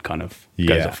and everyone kind of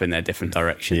goes off in their different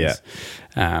directions.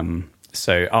 Yeah.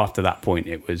 So after that point,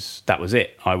 that was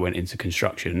it. I went into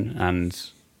construction and...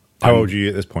 How old are you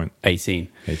at this point? 18.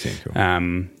 18, cool.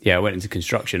 I went into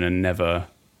construction and never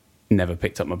never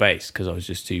picked up my bass because I was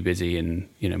just too busy, and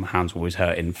my hands were always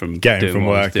hurting from getting doing from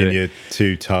what I was work, and doing. you're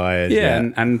too tired.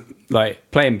 And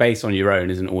like playing bass on your own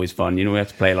isn't always fun. We have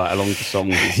to play like along to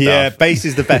songs and stuff. Yeah, bass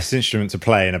is the best instrument to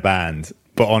play in a band,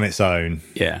 but on its own.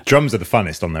 Yeah. Drums are the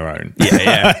funnest on their own.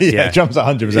 Yeah. Drums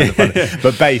are 100% the funnest.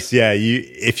 But bass,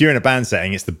 if you're in a band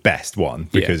setting, it's the best one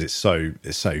because it's so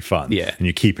fun. Yeah. And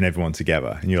you're keeping everyone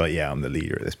together. And you're like, I'm the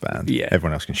leader of this band. Yeah.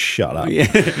 Everyone else can shut up.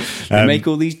 Yeah. They make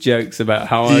all these jokes about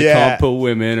how I can't pull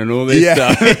women and all this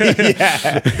stuff.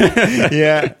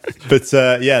 Yeah. But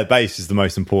bass is the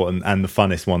most important and the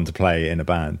funnest one to play in a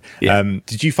band. Yeah.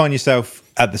 Did you find yourself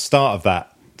at the start of that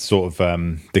sort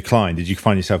of decline, did you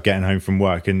find yourself getting home from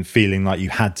work and feeling like you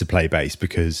had to play bass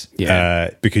because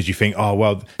you think, oh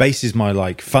well, bass is my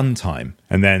like fun time,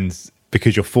 and then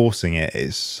because you're forcing it,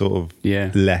 it's sort of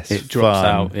less it drops fun.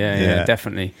 out. Yeah,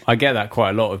 definitely. I get that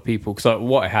quite a lot of people, because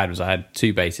what I had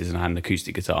 2 basses and I had an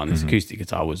acoustic guitar, and this acoustic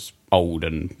guitar was old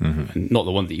and not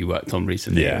the one that you worked on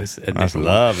recently. Yeah, it was that's a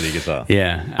lovely guitar.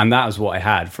 Yeah, and that was what I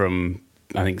had from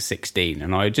I think 16,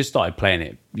 and I just started playing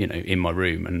it, in my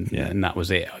room, and that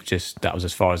was it. That was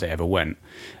as far as it ever went.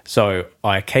 So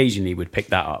I occasionally would pick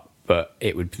that up, but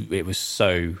it was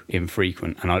so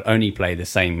infrequent, and I'd only play the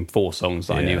same 4 songs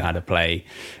that I knew how to play,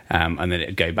 and then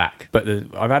it'd go back. But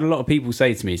I've had a lot of people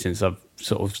say to me since I've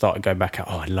sort of started going back,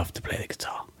 I'd love to play the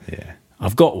guitar. Yeah.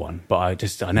 I've got one, but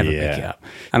I never pick it up.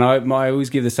 And I always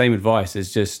give the same advice: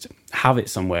 is just have it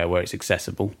somewhere where it's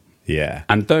accessible. Yeah.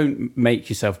 And don't make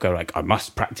yourself go like, I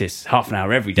must practice half an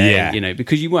hour every day,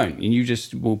 because you won't. And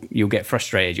you'll get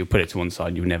frustrated. You'll put it to one side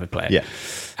and you'll never play it. Yeah.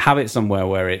 Have it somewhere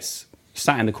where it's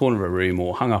sat in the corner of a room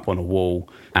or hung up on a wall,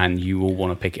 and you will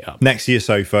want to pick it up. Next to your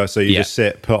sofa, so you just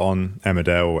sit, put on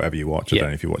Emmerdale or whatever you watch. I don't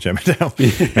know if you watch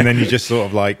Emmerdale. And then you just sort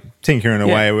of like tinkering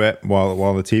away with it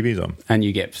while the TV's on. And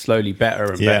you get slowly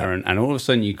better and better. And all of a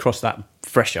sudden you cross that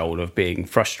threshold of being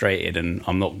frustrated and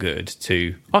I'm not good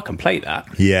to, I can play that.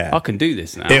 Yeah. I can do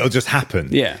this now. It'll just happen.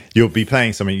 Yeah. You'll be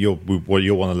playing something you'll want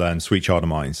to learn, Sweet Child of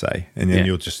Mine, say. And then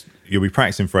you'll be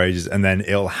practicing for ages, and then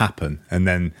it'll happen. And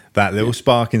then that little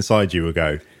spark inside you will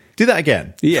go, do that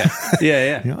again. Yeah.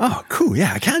 You're, oh, cool.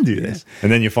 Yeah, I can do this.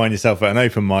 And then you find yourself at an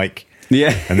open mic.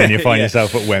 Yeah. And then you find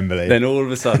yourself at Wembley. Then all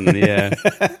of a sudden,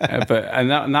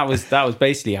 that was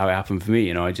basically how it happened for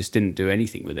me. I just didn't do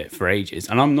anything with it for ages.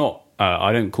 And I'm not,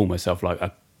 I don't call myself like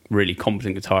a really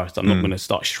competent guitarist. I'm not going to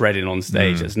start shredding on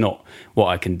stage. That's not what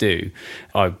I can do.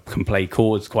 I can play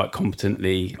chords quite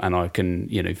competently, and I can,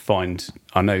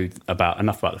 I know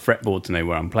enough about the fretboard to know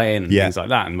where I'm playing and things like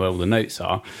that, and where all the notes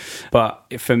are. But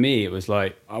for me, it was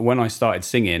like when I started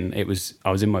singing,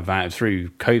 I was in my van through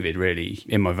COVID, really,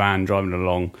 in my van driving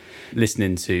along,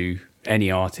 listening to any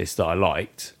artist that I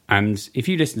liked. And if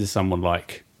you listen to someone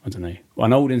like, I don't know,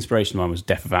 an old inspiration of mine was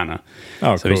Def Havana.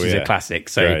 Oh, so cool, this is a classic.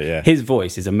 So Great, his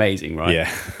voice is amazing, right?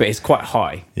 Yeah. But it's quite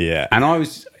high. Yeah. And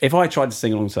if I tried to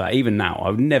sing along to that, even now, I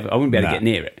wouldn't be able to get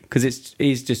near it because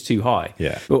it's just too high.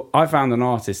 Yeah. But I found an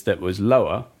artist that was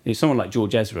lower. It's someone like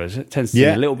George Ezra, tends to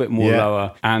sing a little bit more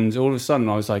lower. And all of a sudden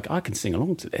I was like, I can sing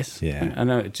along to this. Yeah.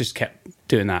 And I just kept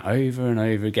doing that over and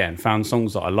over again. Found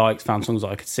songs that I liked, found songs that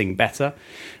I could sing better.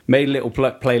 Made a little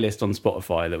playlist on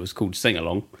Spotify that was called Sing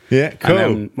Along. Yeah, cool. And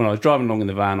then when I was driving along in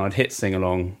the van, I'd hit Sing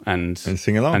Along and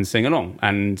sing along.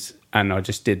 And I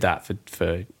just did that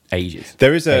for ages.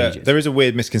 There is a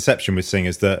weird misconception with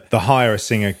singers that the higher a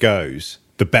singer goes,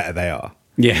 the better they are.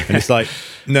 Yeah. And it's like,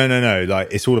 no.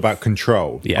 Like, it's all about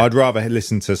control. Yeah. I'd rather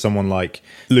listen to someone like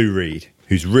Lou Reed,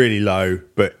 who's really low,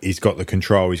 but he's got the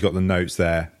control, he's got the notes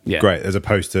there. Yeah. Great. As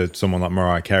opposed to someone like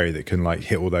Mariah Carey that can like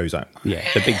hit all those out. Yeah,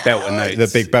 the big belter notes.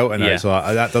 The big belter notes. Yeah.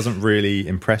 Like, that doesn't really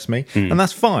impress me. And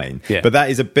that's fine. Yeah. But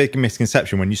that is a big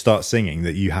misconception when you start singing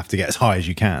that you have to get as high as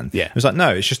you can. Yeah. It's like,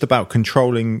 no, it's just about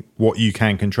controlling what you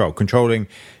can control, controlling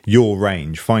your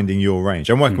range, finding your range.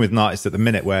 I'm working with an artist at the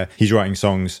minute where he's writing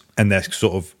songs and they're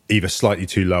sort of either slightly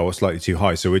too low or slightly too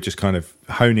high. So we're just kind of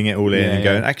honing it all in and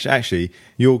going, actually,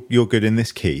 you're good in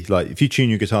this key. Like, if you tune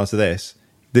your guitar to this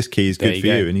key is good for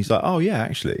you. And he's like, oh yeah,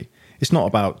 actually, it's not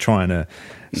about trying to,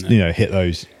 hit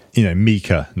those,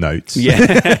 Mika notes. Yeah.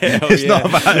 It's not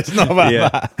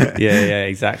about that. Yeah,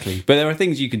 exactly. But there are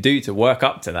things you can do to work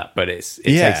up to that, but it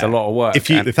takes a lot of work.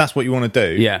 If that's what you want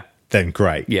to do, then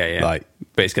great. Yeah.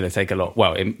 But it's going to take a lot.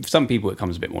 Well, some people it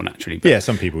comes a bit more naturally. But,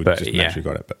 some people just naturally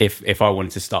got it. But if I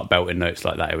wanted to start belting notes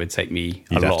like that, it would take me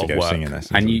a lot of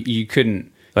work. And you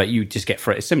couldn't. Like, you just get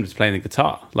frustrated. It's similar to playing the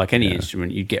guitar. Like any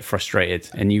instrument, you'd get frustrated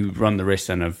and you run the risk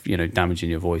then of, damaging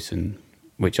your voice and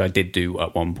which I did do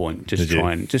at one point,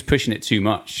 just pushing it too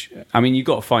much. I mean, you've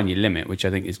got to find your limit, which I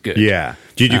think is good. Yeah.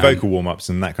 Do you do vocal warm-ups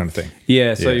and that kind of thing?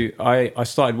 Yeah, so I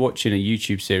started watching a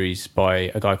YouTube series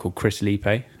by a guy called Chris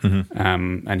Lipe,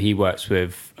 and he works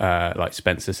with like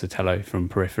Spencer Sotelo from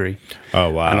Periphery. Oh,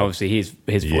 wow. And obviously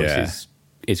his voice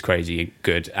is crazy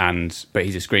good, but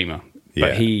he's a screamer. Yeah.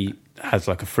 But he has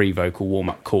like a free vocal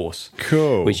warm-up course,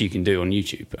 cool, which you can do on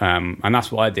YouTube, and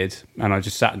that's what I did. And I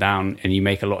just sat down, and you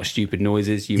make a lot of stupid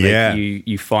noises. You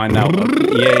find out, all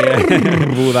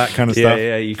that kind of stuff.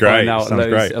 Yeah, you find out Sounds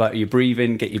great. Like your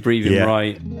breathing, get your breathing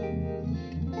right.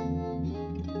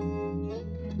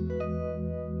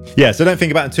 Yeah, so don't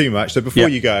think about it too much. So before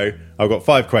you go, I've got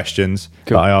 5 questions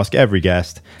that I ask every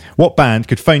guest. What band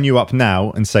could phone you up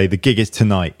now and say the gig is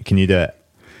tonight? Can you do it?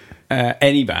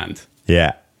 Any band.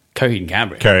 Yeah. Coheed and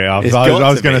Cambria. I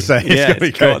was going to say it's got to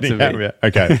be Coheed and Cambria.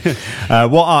 Okay.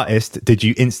 What artist did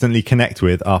you instantly connect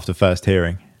with after first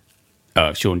hearing?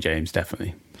 Sean James,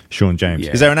 definitely. Sean James.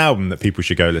 Yeah. Is there an album that people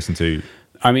should go listen to?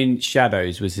 I mean,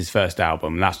 Shadows was his first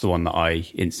album. That's the one that I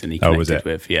instantly connected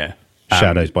with. Yeah.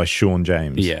 Shadows by Sean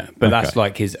James. Yeah, but that's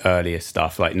like his earliest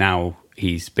stuff. Like now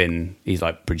he's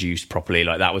like produced properly.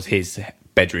 Like that was his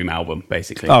bedroom album,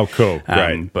 basically. Oh, cool.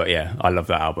 Great. But yeah, I love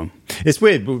that album. It's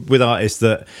weird with artists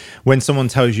that when someone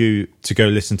tells you to go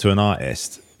listen to an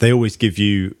artist, they always give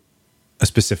you a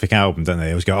specific album, don't they?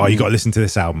 They always go, you got to listen to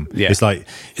this album. Yeah. It's like,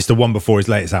 it's the one before his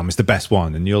latest album. It's the best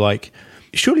one. And you're like,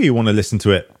 surely you want to listen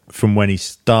to it from when he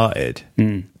started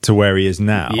to where he is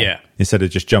now, instead of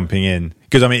just jumping in.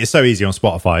 Because I mean, it's so easy on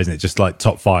Spotify, isn't it? Just like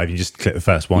top 5, you just click the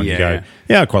first one, you go,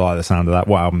 I quite like the sound of that.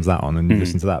 What album's that on? And you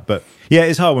listen to that. But yeah,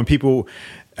 it's hard when people.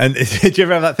 And did you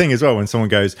ever have that thing as well when someone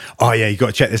goes, oh yeah, you got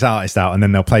to check this artist out, and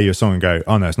then they'll play you a song and go,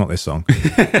 oh no, it's not this song.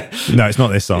 No, it's not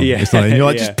this song. It's not. And you're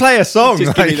like, just play a song.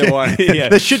 Just like, give me the one.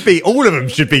 There should be, all of them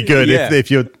should be good if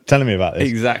you're telling me about this.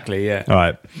 Exactly. Yeah. All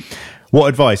right. What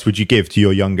advice would you give to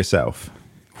your younger self?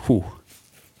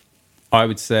 I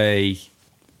would say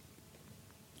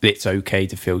it's okay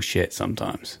to feel shit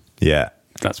sometimes. Yeah.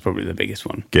 That's probably the biggest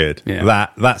one. Good. Yeah.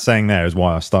 That saying there is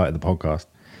why I started the podcast.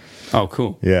 Oh,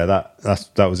 cool. Yeah,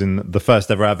 that was in the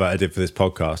first ever advert I did for this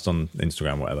podcast on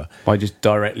Instagram, whatever. I just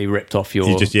directly ripped off your...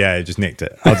 You just nicked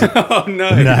it. Oh, no.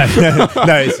 No,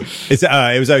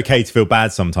 it was okay to feel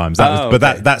bad sometimes. But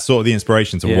that's sort of the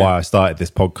inspiration to why I started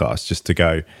this podcast, just to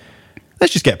go,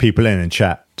 let's just get people in and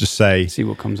chat. Just say... See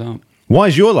what comes out. Why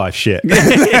is your life shit? Oh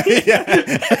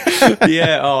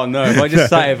no! If I just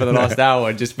sat here for the last hour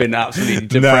and just been absolutely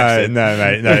depressing. No,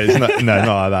 mate, no, it's not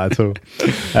like that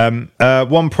at all.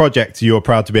 One project you're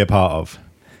proud to be a part of.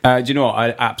 Do you know what?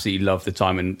 I absolutely loved the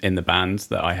time in the band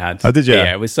that I had. Oh, did you?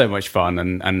 Yeah, it was so much fun,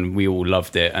 and we all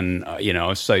loved it, and I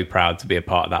was so proud to be a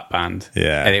part of that band.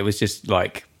 Yeah, and it was just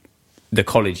like the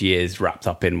college years wrapped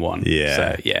up in one. Yeah,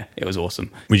 so yeah, it was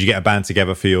awesome. Would you get a band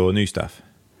together for your new stuff?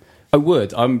 I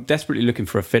would. I'm desperately looking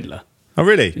for a fiddler. Oh,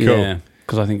 really? Cool. Yeah,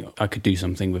 because I think I could do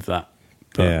something with that.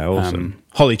 But, yeah, awesome.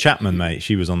 Holly Chapman, mate.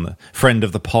 She was on the friend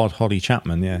of the pod, Holly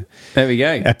Chapman. Yeah. There we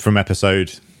go. From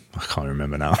episode, I can't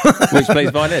remember now. Which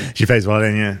plays violin? She plays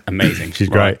violin. Yeah. Amazing. She's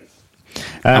great.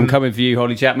 I'm coming for you,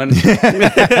 Holly Chapman.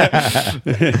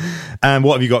 And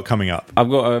what have you got coming up? I've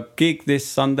got a gig this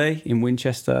Sunday in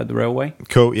Winchester at the Railway.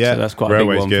 Cool. Yeah. So that's quite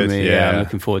Railway's a big one good. for me. Yeah, I'm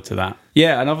looking forward to that.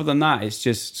 Yeah, and other than that, it's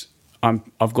just.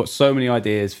 I've got so many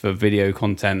ideas for video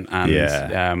content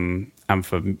and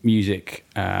for music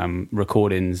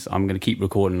recordings. I'm going to keep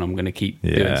recording. I'm going to keep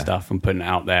doing stuff and putting it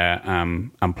out there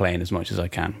and playing as much as I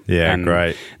can. Yeah, and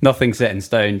great. Nothing set in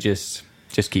stone. Just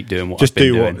keep doing what I've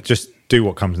been doing. Just do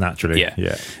what comes naturally.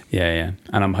 Yeah.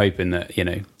 And I'm hoping that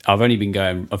I've only been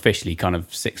going officially kind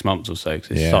of 6 months or so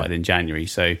because it started in January.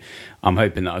 So I'm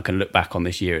hoping that I can look back on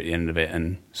this year at the end of it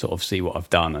and sort of see what I've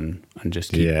done and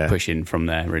just keep pushing from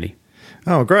there. Really.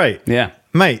 Oh, great. Yeah.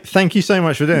 Mate, thank you so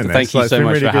much for doing this. Thank you so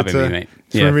much for having me, mate.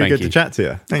 It's been really good to chat to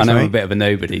you. Thanks, I know mate. I'm a bit of a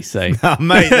nobody, so... Oh,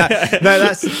 mate,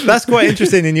 that's quite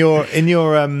interesting. In your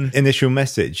initial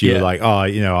message, you were like, I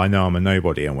know I'm a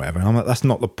nobody and whatever. And I'm like, that's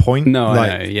not the point. No,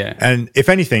 I know, yeah. And if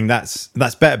anything, that's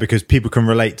better because people can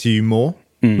relate to you more.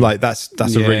 Like, that's a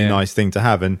really nice thing to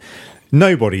have. And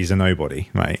nobody's a nobody,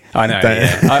 mate. I know.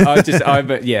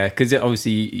 Because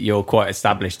obviously you're quite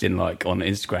established in like on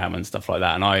Instagram and stuff like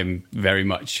that, and I'm very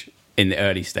much in the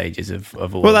early stages of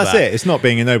all. Well, that's it. It's not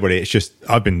being a nobody. It's just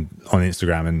I've been on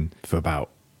Instagram and for about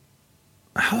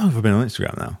how long have I been on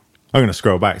Instagram now? I'm going to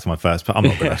scroll back to my first. I'm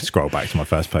not going to scroll back to my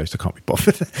first post. I can't be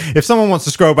bothered. If someone wants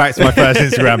to scroll back to my first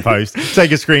Instagram post,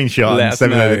 take a screenshot and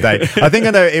send me the day. I think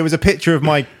I know. It was a picture of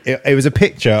It was a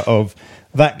picture of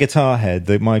that guitar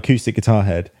head, my acoustic guitar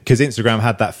head, because Instagram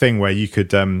had that thing where you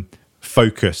could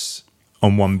focus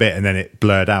on one bit, and then it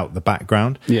blurred out the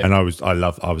background. Yeah. And I was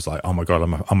like, oh my God,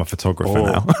 I'm a photographer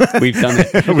now. We've done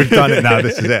it. We've done it now.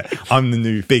 This is it. I'm the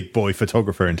new big boy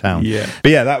photographer in town. Yeah.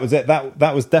 But yeah, that was it.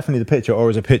 That was definitely the picture, or it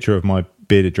was a picture of my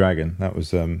bearded dragon. That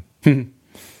was the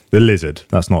lizard.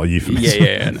 That's not a euphemism.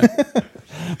 Yeah. No.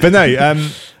 But no,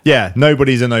 yeah,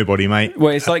 nobody's a nobody, mate.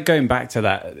 Well, it's like going back to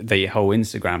the whole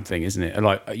Instagram thing, isn't it?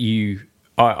 Like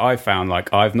I found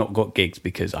like I've not got gigs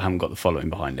because I haven't got the following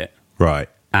behind it. Right.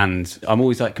 And I'm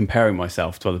always like comparing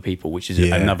myself to other people, which is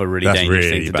another really dangerous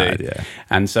thing to do. Yeah.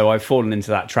 And so I've fallen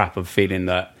into that trap of feeling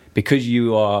that because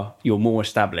you're more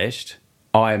established,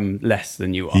 I'm less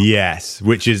than you are. Yes,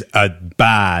 which is a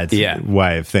bad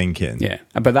way of thinking. Yeah,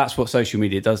 but that's what social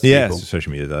media does to people. Yes,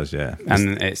 social media does, yeah.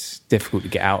 And it's difficult to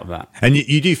get out of that. And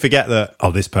you do forget that,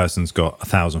 this person's got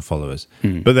 1,000 followers.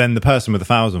 But then the person with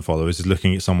 1,000 followers is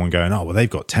looking at someone going, oh, well, they've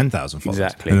got 10,000 followers.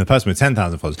 Exactly. And the person with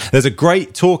 10,000 followers. There's a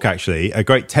great talk, actually, a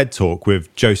great TED talk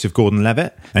with Joseph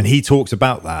Gordon-Levitt. And he talks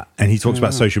about that. And he talks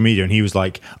about social media. And he was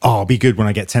like, I'll be good when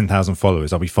I get 10,000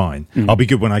 followers. I'll be fine. I'll be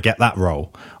good when I get that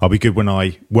role. I'll be good when I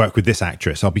work with this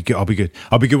actress. I'll be good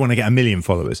when I get 1 million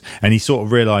followers. And he sort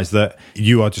of realized that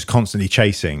you are just constantly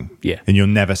chasing and you're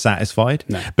never satisfied.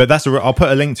 No. But I'll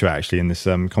put a link to it actually in this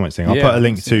comments thing. I'll put a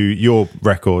link to your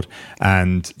record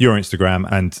and your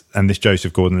Instagram and this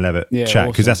Joseph Gordon-Levitt chat,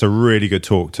 because that's a really good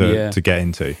talk to get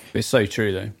into. It's so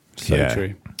true though. So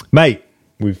true. Mate,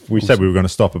 we said we were going to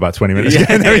stop about 20 minutes ago.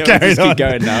 We'll just keep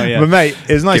going now, But mate,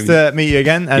 it was nice to meet you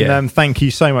again, and thank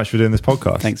you so much for doing this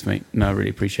podcast. Thanks, mate. No, I really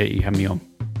appreciate you having me on.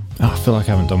 I feel like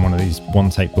I haven't done one of these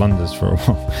one-take blunders for a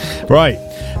while. Right,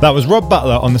 that was Rob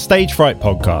Butler on the Stage Fright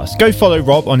podcast. Go follow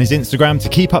Rob on his Instagram to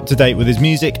keep up to date with his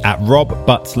music at Rob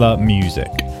Butler Music.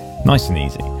 Nice and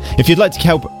easy. If you'd like to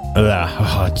help...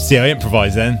 see, I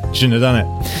improvised then. Shouldn't have done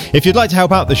it. If you'd like to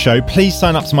help out the show, please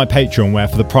sign up to my Patreon, where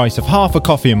for the price of half a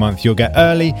coffee a month, you'll get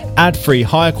early, ad-free,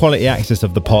 higher quality access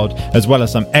of the pod, as well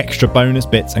as some extra bonus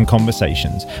bits and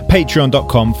conversations.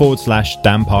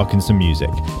 Patreon.com/Dan Parkinson Music.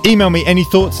 Email me any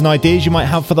thoughts and ideas you might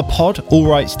have for the pod,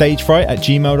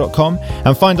 allrightstagefright@gmail.com,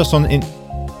 and find us on...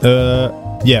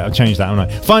 I've changed that, haven't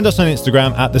I? Find us on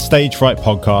Instagram at The Stage Fright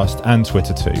Podcast and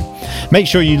Twitter too. Make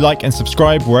sure you like and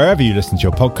subscribe wherever you listen to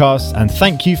your podcasts, and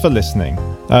thank you for listening.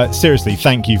 Seriously,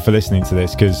 thank you for listening to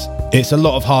this, because it's a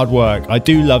lot of hard work. I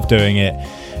do love doing it.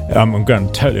 I'm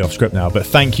going totally off script now, but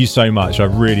thank you so much. I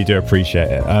really do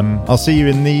appreciate it. I'll see you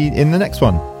in the next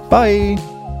one.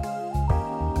 Bye.